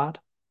fear God.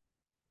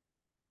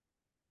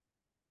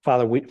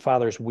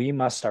 Fathers, we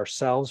must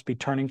ourselves be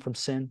turning from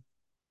sin.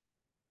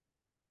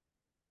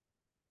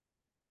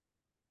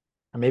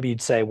 And maybe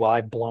you'd say, well,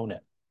 I've blown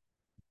it.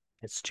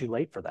 It's too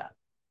late for that.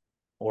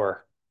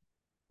 Or,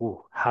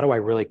 ooh, how do I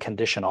really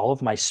condition all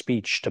of my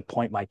speech to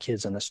point my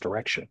kids in this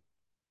direction?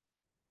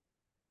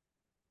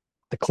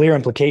 The clear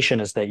implication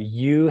is that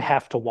you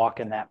have to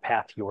walk in that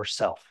path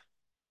yourself.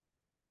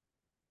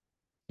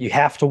 You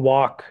have to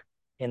walk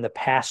in the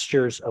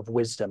pastures of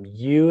wisdom.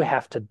 You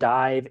have to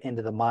dive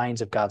into the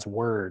minds of God's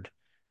word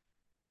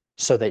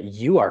so that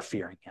you are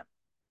fearing him,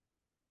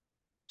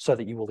 so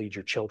that you will lead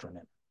your children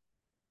in.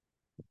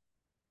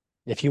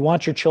 If you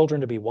want your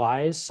children to be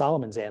wise,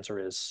 Solomon's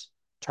answer is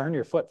turn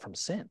your foot from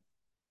sin.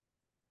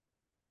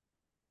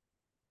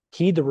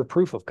 Heed the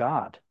reproof of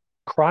God.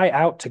 Cry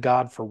out to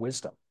God for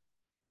wisdom.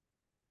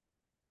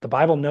 The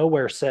Bible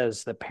nowhere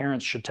says that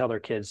parents should tell their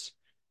kids,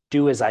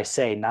 do as I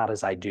say, not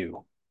as I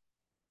do.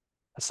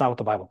 That's not what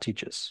the Bible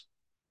teaches.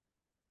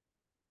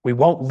 We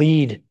won't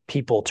lead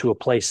people to a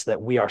place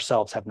that we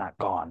ourselves have not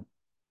gone,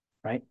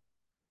 right?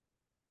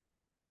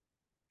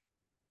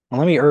 And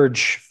let me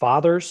urge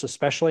fathers,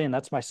 especially, and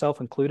that's myself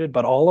included,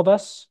 but all of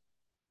us,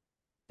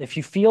 if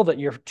you feel that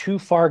you're too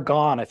far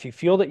gone, if you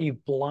feel that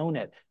you've blown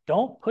it,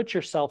 don't put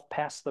yourself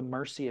past the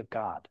mercy of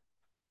God.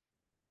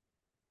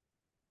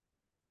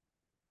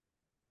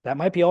 That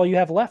might be all you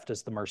have left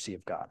is the mercy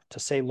of God, to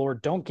say,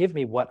 Lord, don't give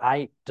me what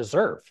I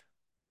deserve.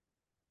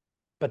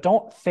 But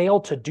don't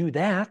fail to do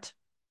that,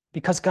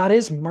 because God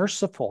is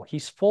merciful.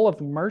 He's full of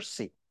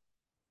mercy.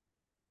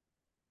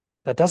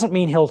 That doesn't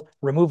mean he'll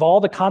remove all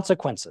the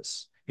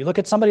consequences. You look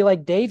at somebody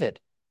like David.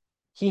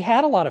 He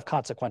had a lot of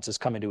consequences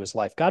come into his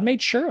life. God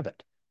made sure of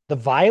it. The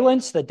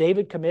violence that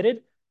David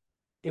committed,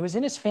 it was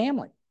in his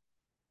family.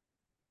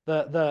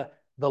 The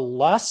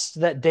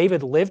lust that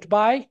David lived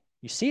by,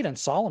 you see it in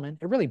Solomon.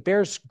 It really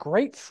bears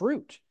great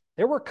fruit.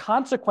 There were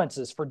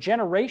consequences for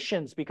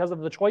generations because of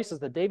the choices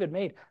that David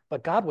made,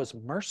 but God was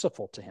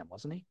merciful to him,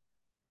 wasn't he?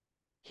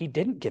 He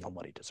didn't give him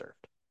what he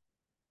deserved.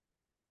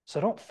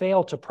 So don't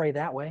fail to pray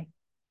that way.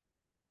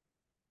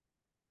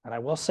 And I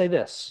will say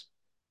this,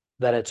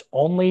 that it's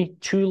only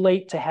too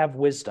late to have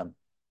wisdom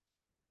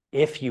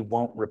if you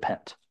won't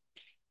repent.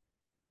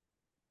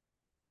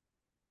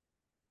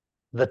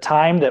 The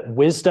time that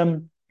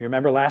wisdom, you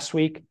remember last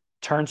week,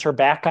 turns her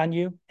back on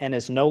you and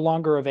is no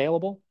longer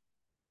available,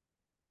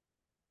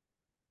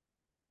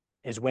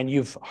 is when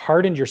you've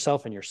hardened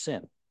yourself in your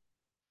sin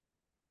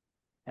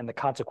and the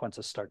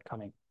consequences start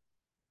coming.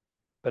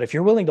 But if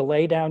you're willing to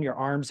lay down your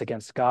arms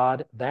against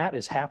God, that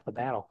is half the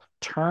battle.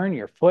 Turn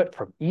your foot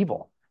from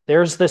evil.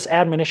 There's this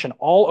admonition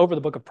all over the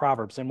book of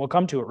Proverbs, and we'll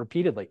come to it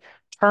repeatedly.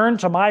 Turn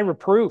to my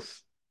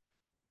reproof.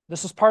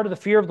 This is part of the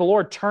fear of the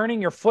Lord,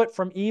 turning your foot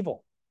from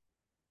evil.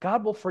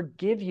 God will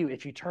forgive you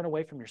if you turn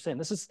away from your sin.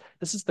 This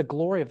is the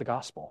glory of the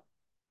gospel.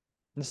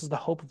 This is the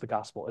hope of the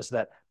gospel, is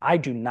that I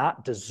do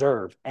not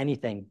deserve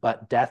anything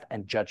but death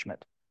and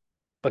judgment.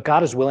 But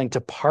God is willing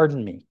to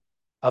pardon me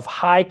of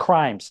high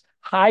crimes,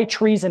 high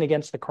treason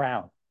against the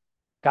crown.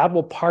 God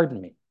will pardon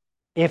me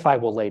if I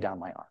will lay down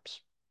my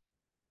arms.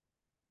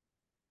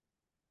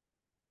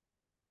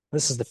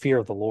 This is the fear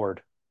of the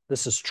Lord.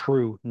 This is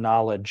true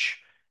knowledge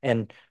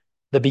and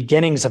the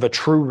beginnings of a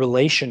true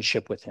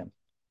relationship with him.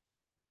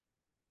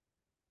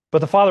 But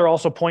the Father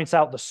also points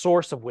out the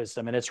source of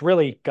wisdom, and it's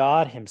really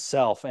God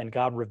himself and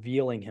God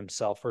revealing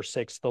himself. Verse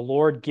 6, the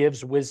Lord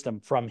gives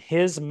wisdom. From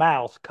his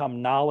mouth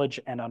come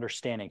knowledge and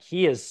understanding.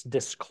 He is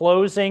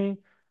disclosing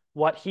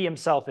what he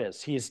himself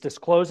is. He is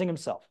disclosing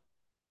himself.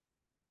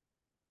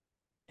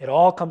 It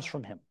all comes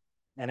from him.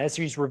 And as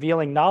he's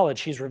revealing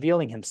knowledge, he's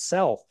revealing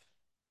himself.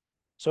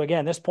 So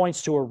again, this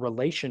points to a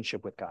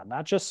relationship with God,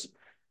 not just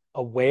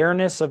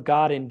awareness of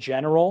God in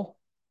general,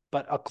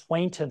 but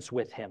acquaintance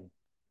with him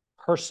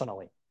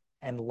personally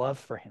and love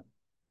for him.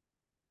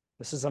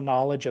 This is a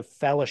knowledge of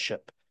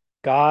fellowship.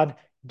 God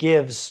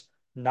gives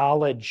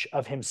knowledge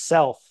of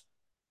himself.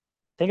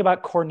 Think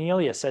about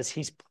Cornelius as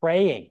he's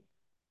praying.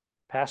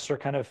 Pastor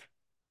kind of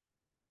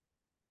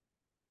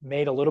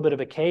made a little bit of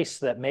a case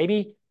that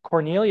maybe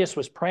Cornelius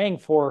was praying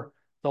for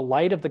the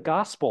light of the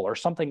gospel or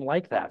something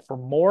like that, for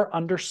more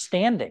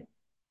understanding.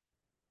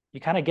 You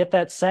kind of get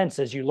that sense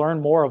as you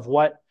learn more of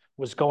what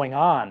was going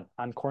on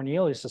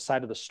Cornelius'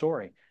 side of the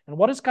story. And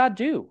what does God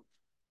do?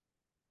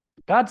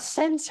 God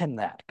sends him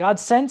that. God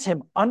sends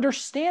him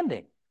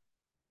understanding.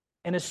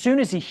 And as soon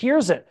as he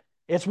hears it,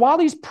 it's while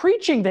he's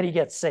preaching that he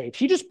gets saved.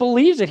 He just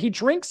believes it. He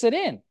drinks it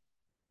in.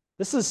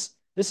 This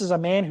is a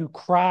man who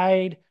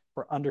cried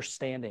for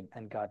understanding,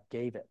 and God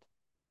gave it.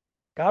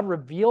 God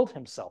revealed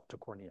himself to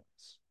Cornelius.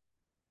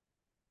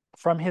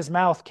 From his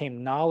mouth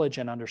came knowledge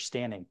and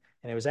understanding,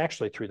 and it was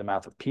actually through the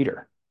mouth of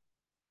Peter.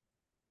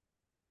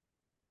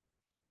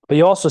 But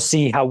you also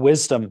see how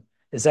wisdom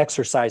is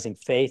exercising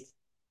faith.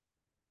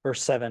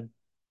 Verse 7.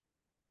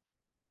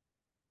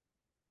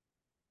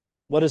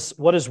 What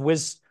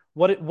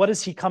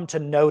does he come to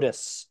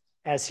notice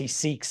as he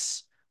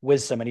seeks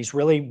wisdom? And he's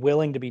really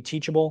willing to be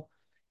teachable.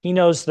 He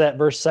knows that,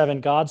 verse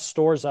 7, God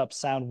stores up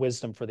sound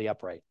wisdom for the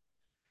upright.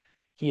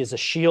 He is a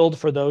shield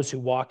for those who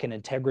walk in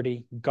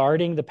integrity,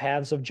 guarding the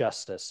paths of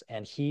justice,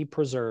 and he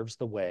preserves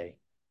the way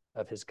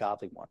of his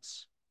godly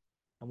ones.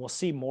 And we'll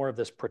see more of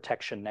this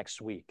protection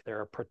next week.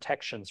 There are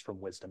protections from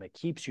wisdom. It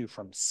keeps you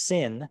from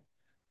sin.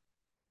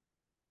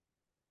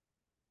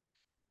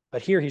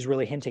 But here he's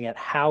really hinting at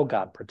how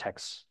God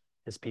protects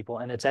his people,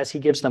 and it's as he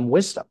gives them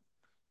wisdom.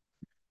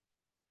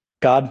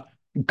 God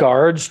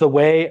guards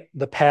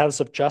the paths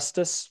of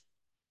justice.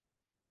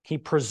 He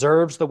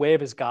preserves the way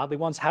of his godly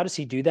ones. How does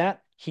he do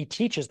that? He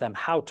teaches them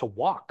how to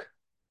walk.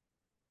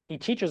 He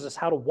teaches us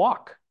how to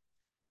walk.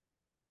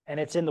 And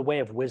it's in the way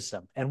of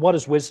wisdom. And what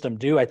does wisdom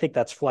do? I think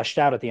that's fleshed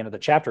out at the end of the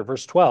chapter,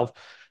 verse 12.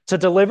 To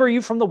deliver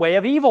you from the way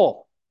of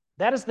evil.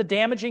 That is the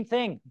damaging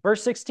thing.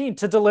 Verse 16,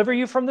 to deliver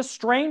you from the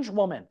strange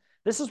woman.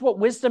 This is what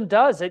wisdom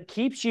does. It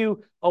keeps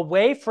you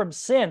away from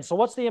sin. So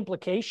what's the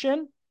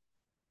implication?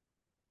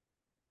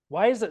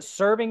 Why is it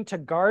serving to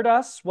guard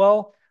us?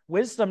 Well,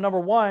 wisdom, number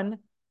one,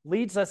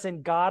 leads us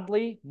in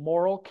godly,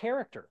 moral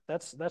character.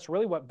 That's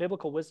really what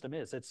biblical wisdom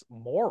is. It's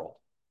moral.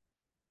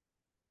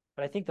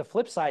 But I think the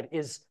flip side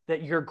is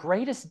that your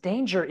greatest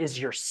danger is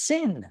your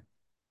sin.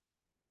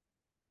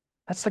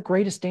 That's the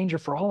greatest danger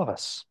for all of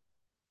us.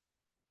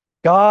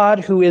 God,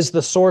 who is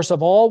the source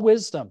of all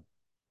wisdom,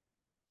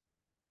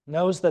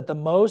 knows that the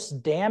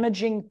most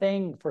damaging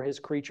thing for his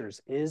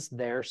creatures is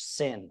their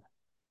sin.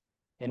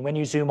 And when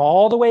you zoom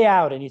all the way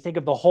out and you think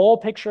of the whole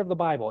picture of the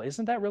Bible,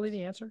 isn't that really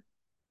the answer?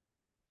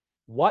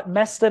 What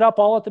messed it up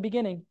all at the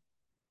beginning?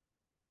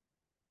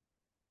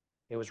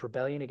 It was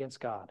rebellion against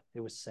God.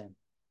 It was sin.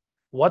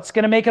 What's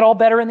going to make it all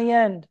better in the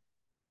end?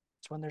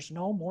 It's when there's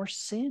no more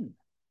sin.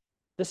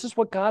 This is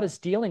what God is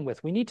dealing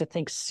with. We need to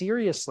think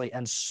seriously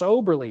and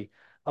soberly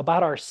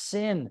about our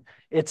sin.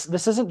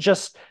 This isn't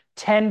just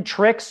 10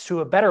 tricks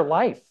to a better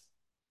life.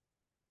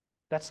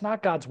 That's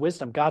not God's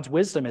wisdom. God's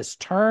wisdom is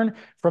turn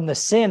from the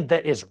sin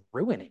that is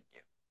ruining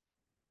you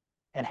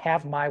and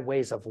have my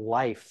ways of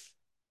life.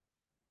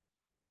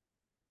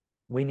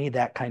 We need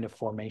that kind of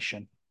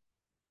formation.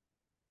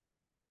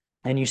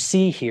 And you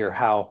see here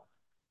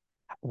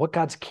what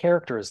God's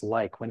character is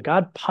like. When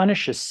God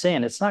punishes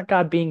sin, it's not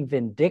God being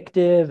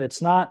vindictive.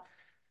 It's not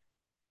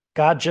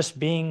God just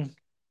being,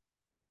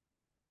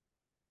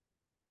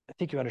 I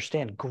think you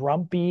understand,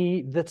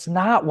 grumpy. That's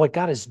not what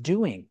God is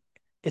doing.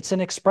 It's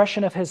an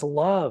expression of his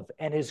love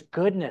and his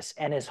goodness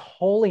and his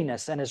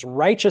holiness and his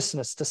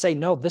righteousness to say,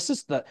 no,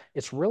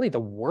 it's really the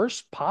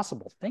worst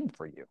possible thing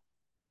for you.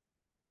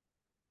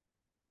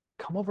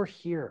 Come over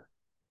here.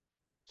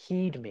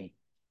 Heed me.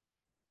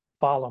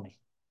 Follow me.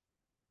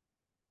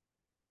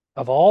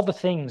 Of all the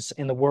things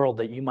in the world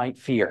that you might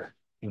fear,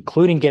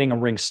 including getting a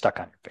ring stuck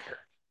on your finger,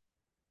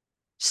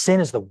 sin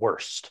is the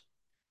worst.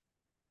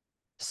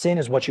 Sin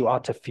is what you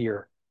ought to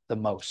fear the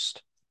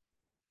most.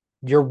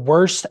 Your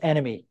worst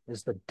enemy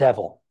is the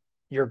devil.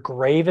 Your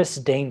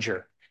gravest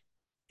danger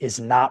is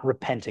not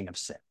repenting of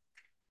sin.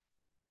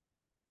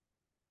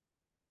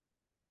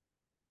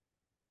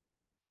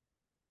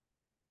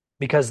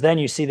 Because then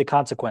you see the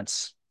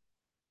consequence.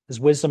 As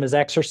wisdom is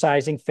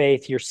exercising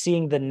faith, you're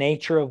seeing the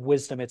nature of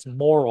wisdom. It's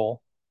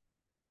moral.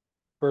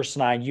 Verse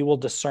 9, you will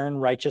discern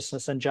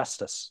righteousness and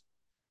justice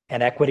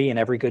and equity in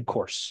every good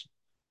course.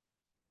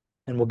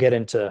 And we'll get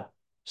into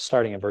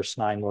starting at verse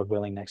 9, Lord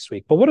willing, next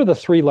week. But what are the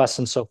 3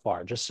 lessons so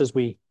far, just as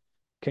we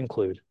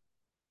conclude?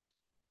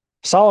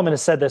 Solomon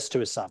has said this to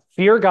his son.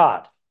 Fear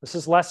God. This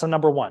is lesson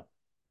number 1,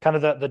 kind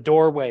of the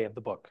doorway of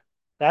the book.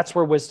 That's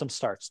where wisdom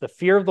starts. The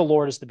fear of the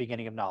Lord is the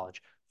beginning of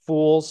knowledge.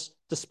 Fools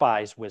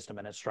despise wisdom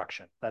and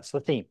instruction. That's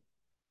the theme.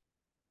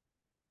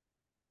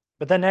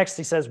 But then next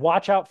he says,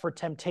 watch out for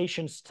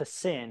temptations to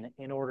sin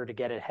in order to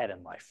get ahead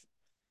in life.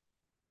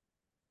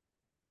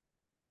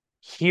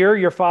 Hear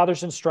your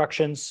father's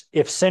instructions.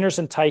 If sinners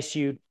entice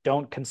you,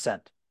 don't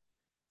consent.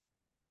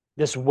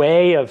 This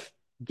way of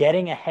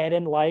getting ahead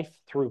in life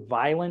through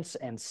violence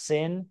and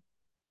sin,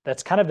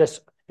 that's kind of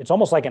it's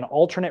almost like an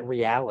alternate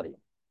reality.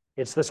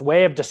 It's this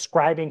way of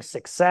describing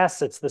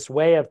success. It's this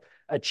way of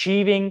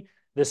achieving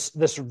this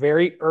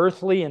very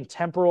earthly and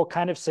temporal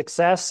kind of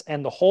success,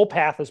 and the whole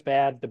path is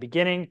bad. The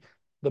beginning,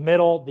 the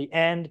middle, the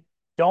end.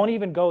 Don't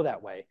even go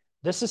that way.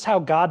 This is how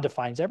God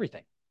defines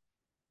everything.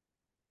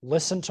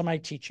 Listen to my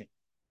teaching.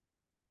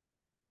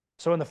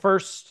 So in the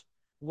first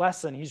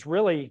lesson, he's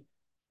really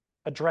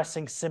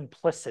addressing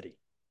simplicity,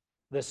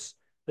 this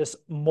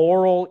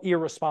moral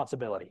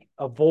irresponsibility.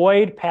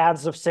 Avoid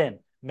paths of sin.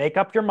 Make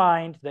up your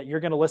mind that you're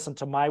going to listen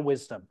to my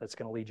wisdom that's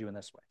going to lead you in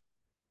this way.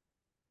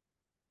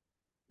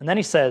 And then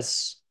he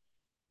says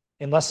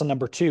in lesson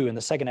number 2, in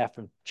the second half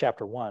of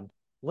chapter 1,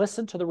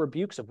 listen to the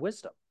rebukes of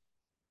wisdom.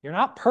 You're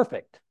not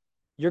perfect.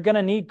 You're going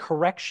to need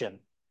correction,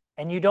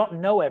 and you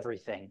don't know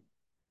everything.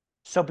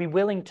 So be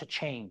willing to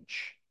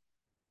change.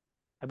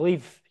 I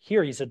believe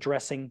here he's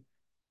addressing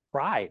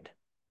pride.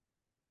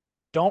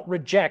 Don't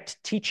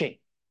reject teaching.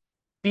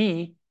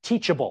 Be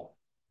teachable.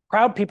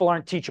 Proud people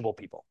aren't teachable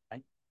people,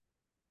 right?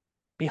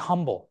 Be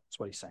humble, is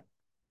what he's saying.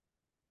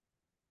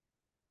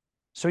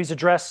 So he's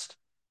addressed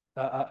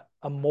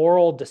a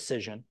moral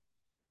decision.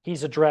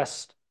 He's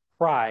addressed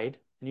pride,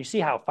 and you see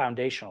how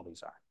foundational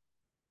these are.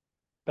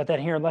 But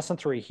then here in lesson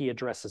 3, he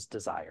addresses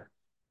desire.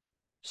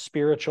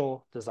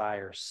 Spiritual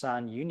desire.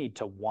 Son, you need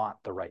to want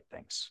the right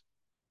things.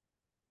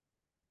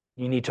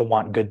 You need to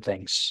want good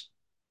things.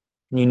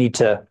 You need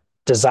to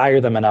desire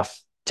them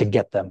enough to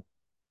get them.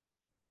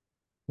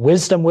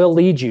 Wisdom will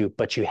lead you,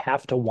 but you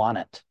have to want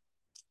it.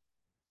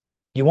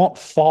 You won't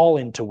fall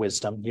into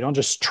wisdom. You don't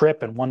just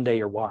trip and one day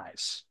you're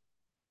wise.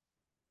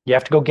 You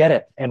have to go get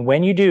it. And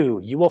when you do,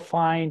 you will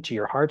find to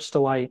your heart's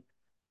delight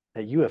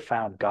that you have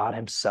found God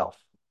himself.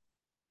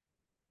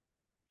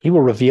 He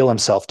will reveal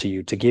himself to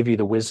you to give you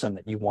the wisdom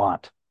that you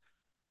want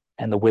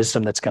and the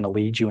wisdom that's going to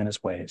lead you in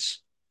his ways.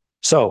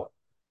 So,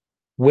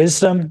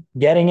 wisdom,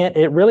 getting it,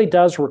 it really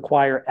does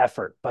require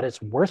effort, but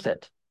it's worth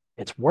it.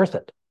 It's worth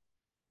it.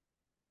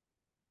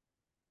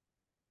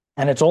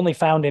 And it's only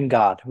found in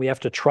God. We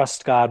have to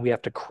trust God. We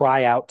have to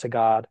cry out to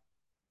God.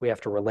 We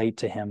have to relate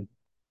to him.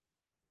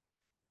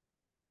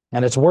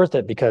 And it's worth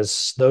it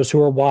because those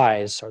who are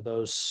wise are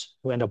those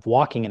who end up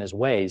walking in his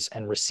ways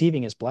and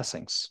receiving his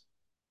blessings.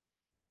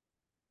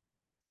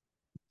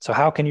 So,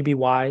 how can you be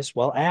wise?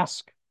 Well,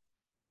 ask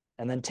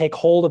and then take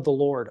hold of the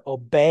Lord,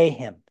 obey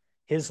him.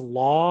 His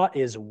law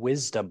is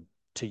wisdom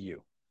to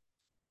you.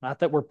 Not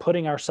that we're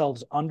putting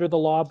ourselves under the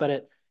law,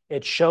 but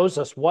it shows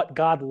us what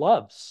God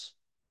loves.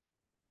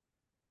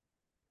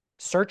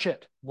 Search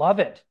it, love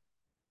it,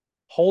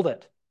 hold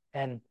it,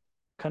 and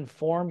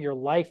conform your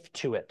life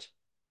to it.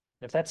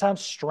 If that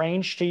sounds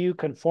strange to you,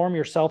 conform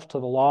yourself to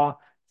the law.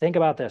 Think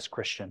about this,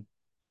 Christian.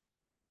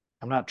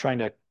 I'm not trying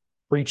to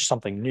preach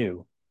something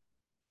new.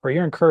 For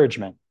your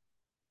encouragement,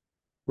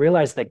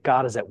 realize that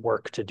God is at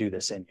work to do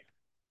this in you.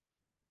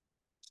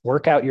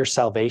 Work out your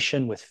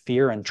salvation with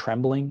fear and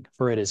trembling,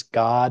 for it is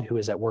God who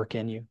is at work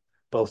in you,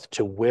 both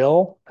to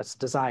will, that's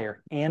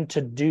desire, and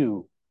to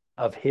do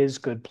of his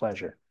good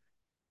pleasure.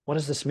 What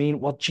does this mean?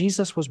 Well,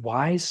 Jesus was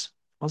wise,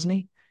 wasn't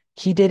he?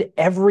 He did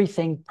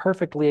everything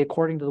perfectly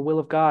according to the will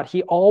of God.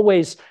 He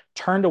always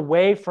turned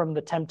away from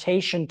the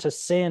temptation to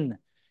sin.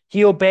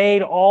 He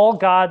obeyed all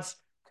God's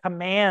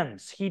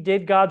commands. He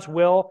did God's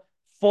will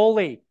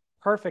fully,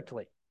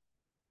 perfectly.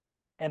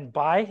 And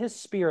by his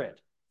Spirit,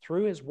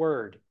 through his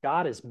word,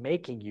 God is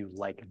making you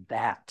like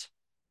that.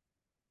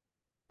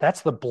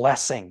 That's the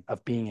blessing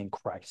of being in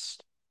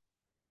Christ.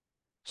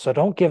 So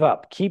don't give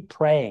up. Keep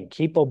praying,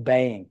 keep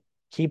obeying,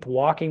 keep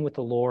walking with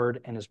the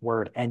Lord and his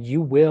word, and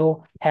you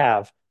will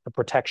have the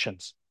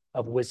protections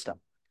of wisdom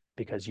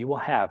because you will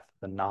have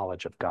the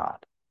knowledge of God.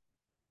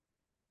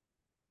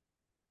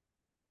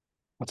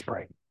 Let's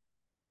pray.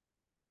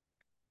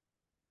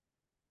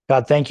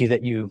 God, thank you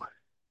that you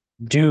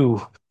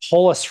do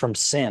pull us from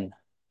sin.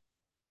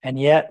 And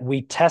yet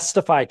we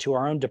testify to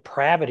our own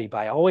depravity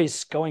by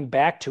always going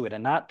back to it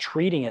and not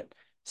treating it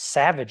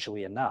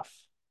savagely enough.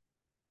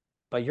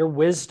 But your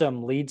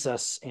wisdom leads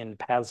us in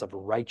paths of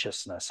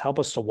righteousness. Help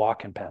us to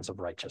walk in paths of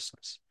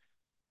righteousness.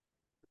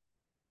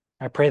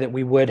 I pray that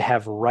we would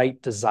have right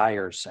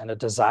desires and a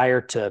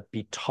desire to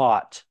be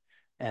taught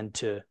and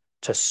to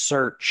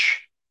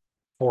search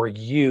for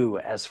you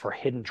as for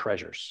hidden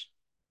treasures.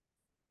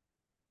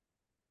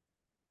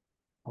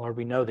 Lord,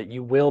 we know that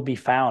you will be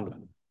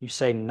found. You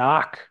say,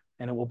 knock,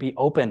 and it will be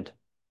opened.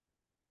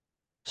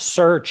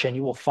 Search, and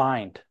you will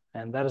find.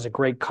 And that is a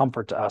great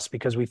comfort to us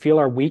because we feel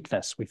our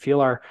weakness. We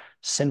feel our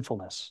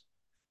sinfulness.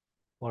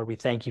 Lord, we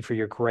thank you for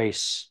your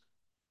grace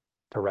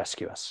to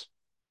rescue us.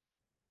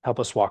 Help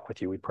us walk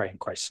with you, we pray in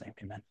Christ's name.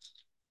 Amen.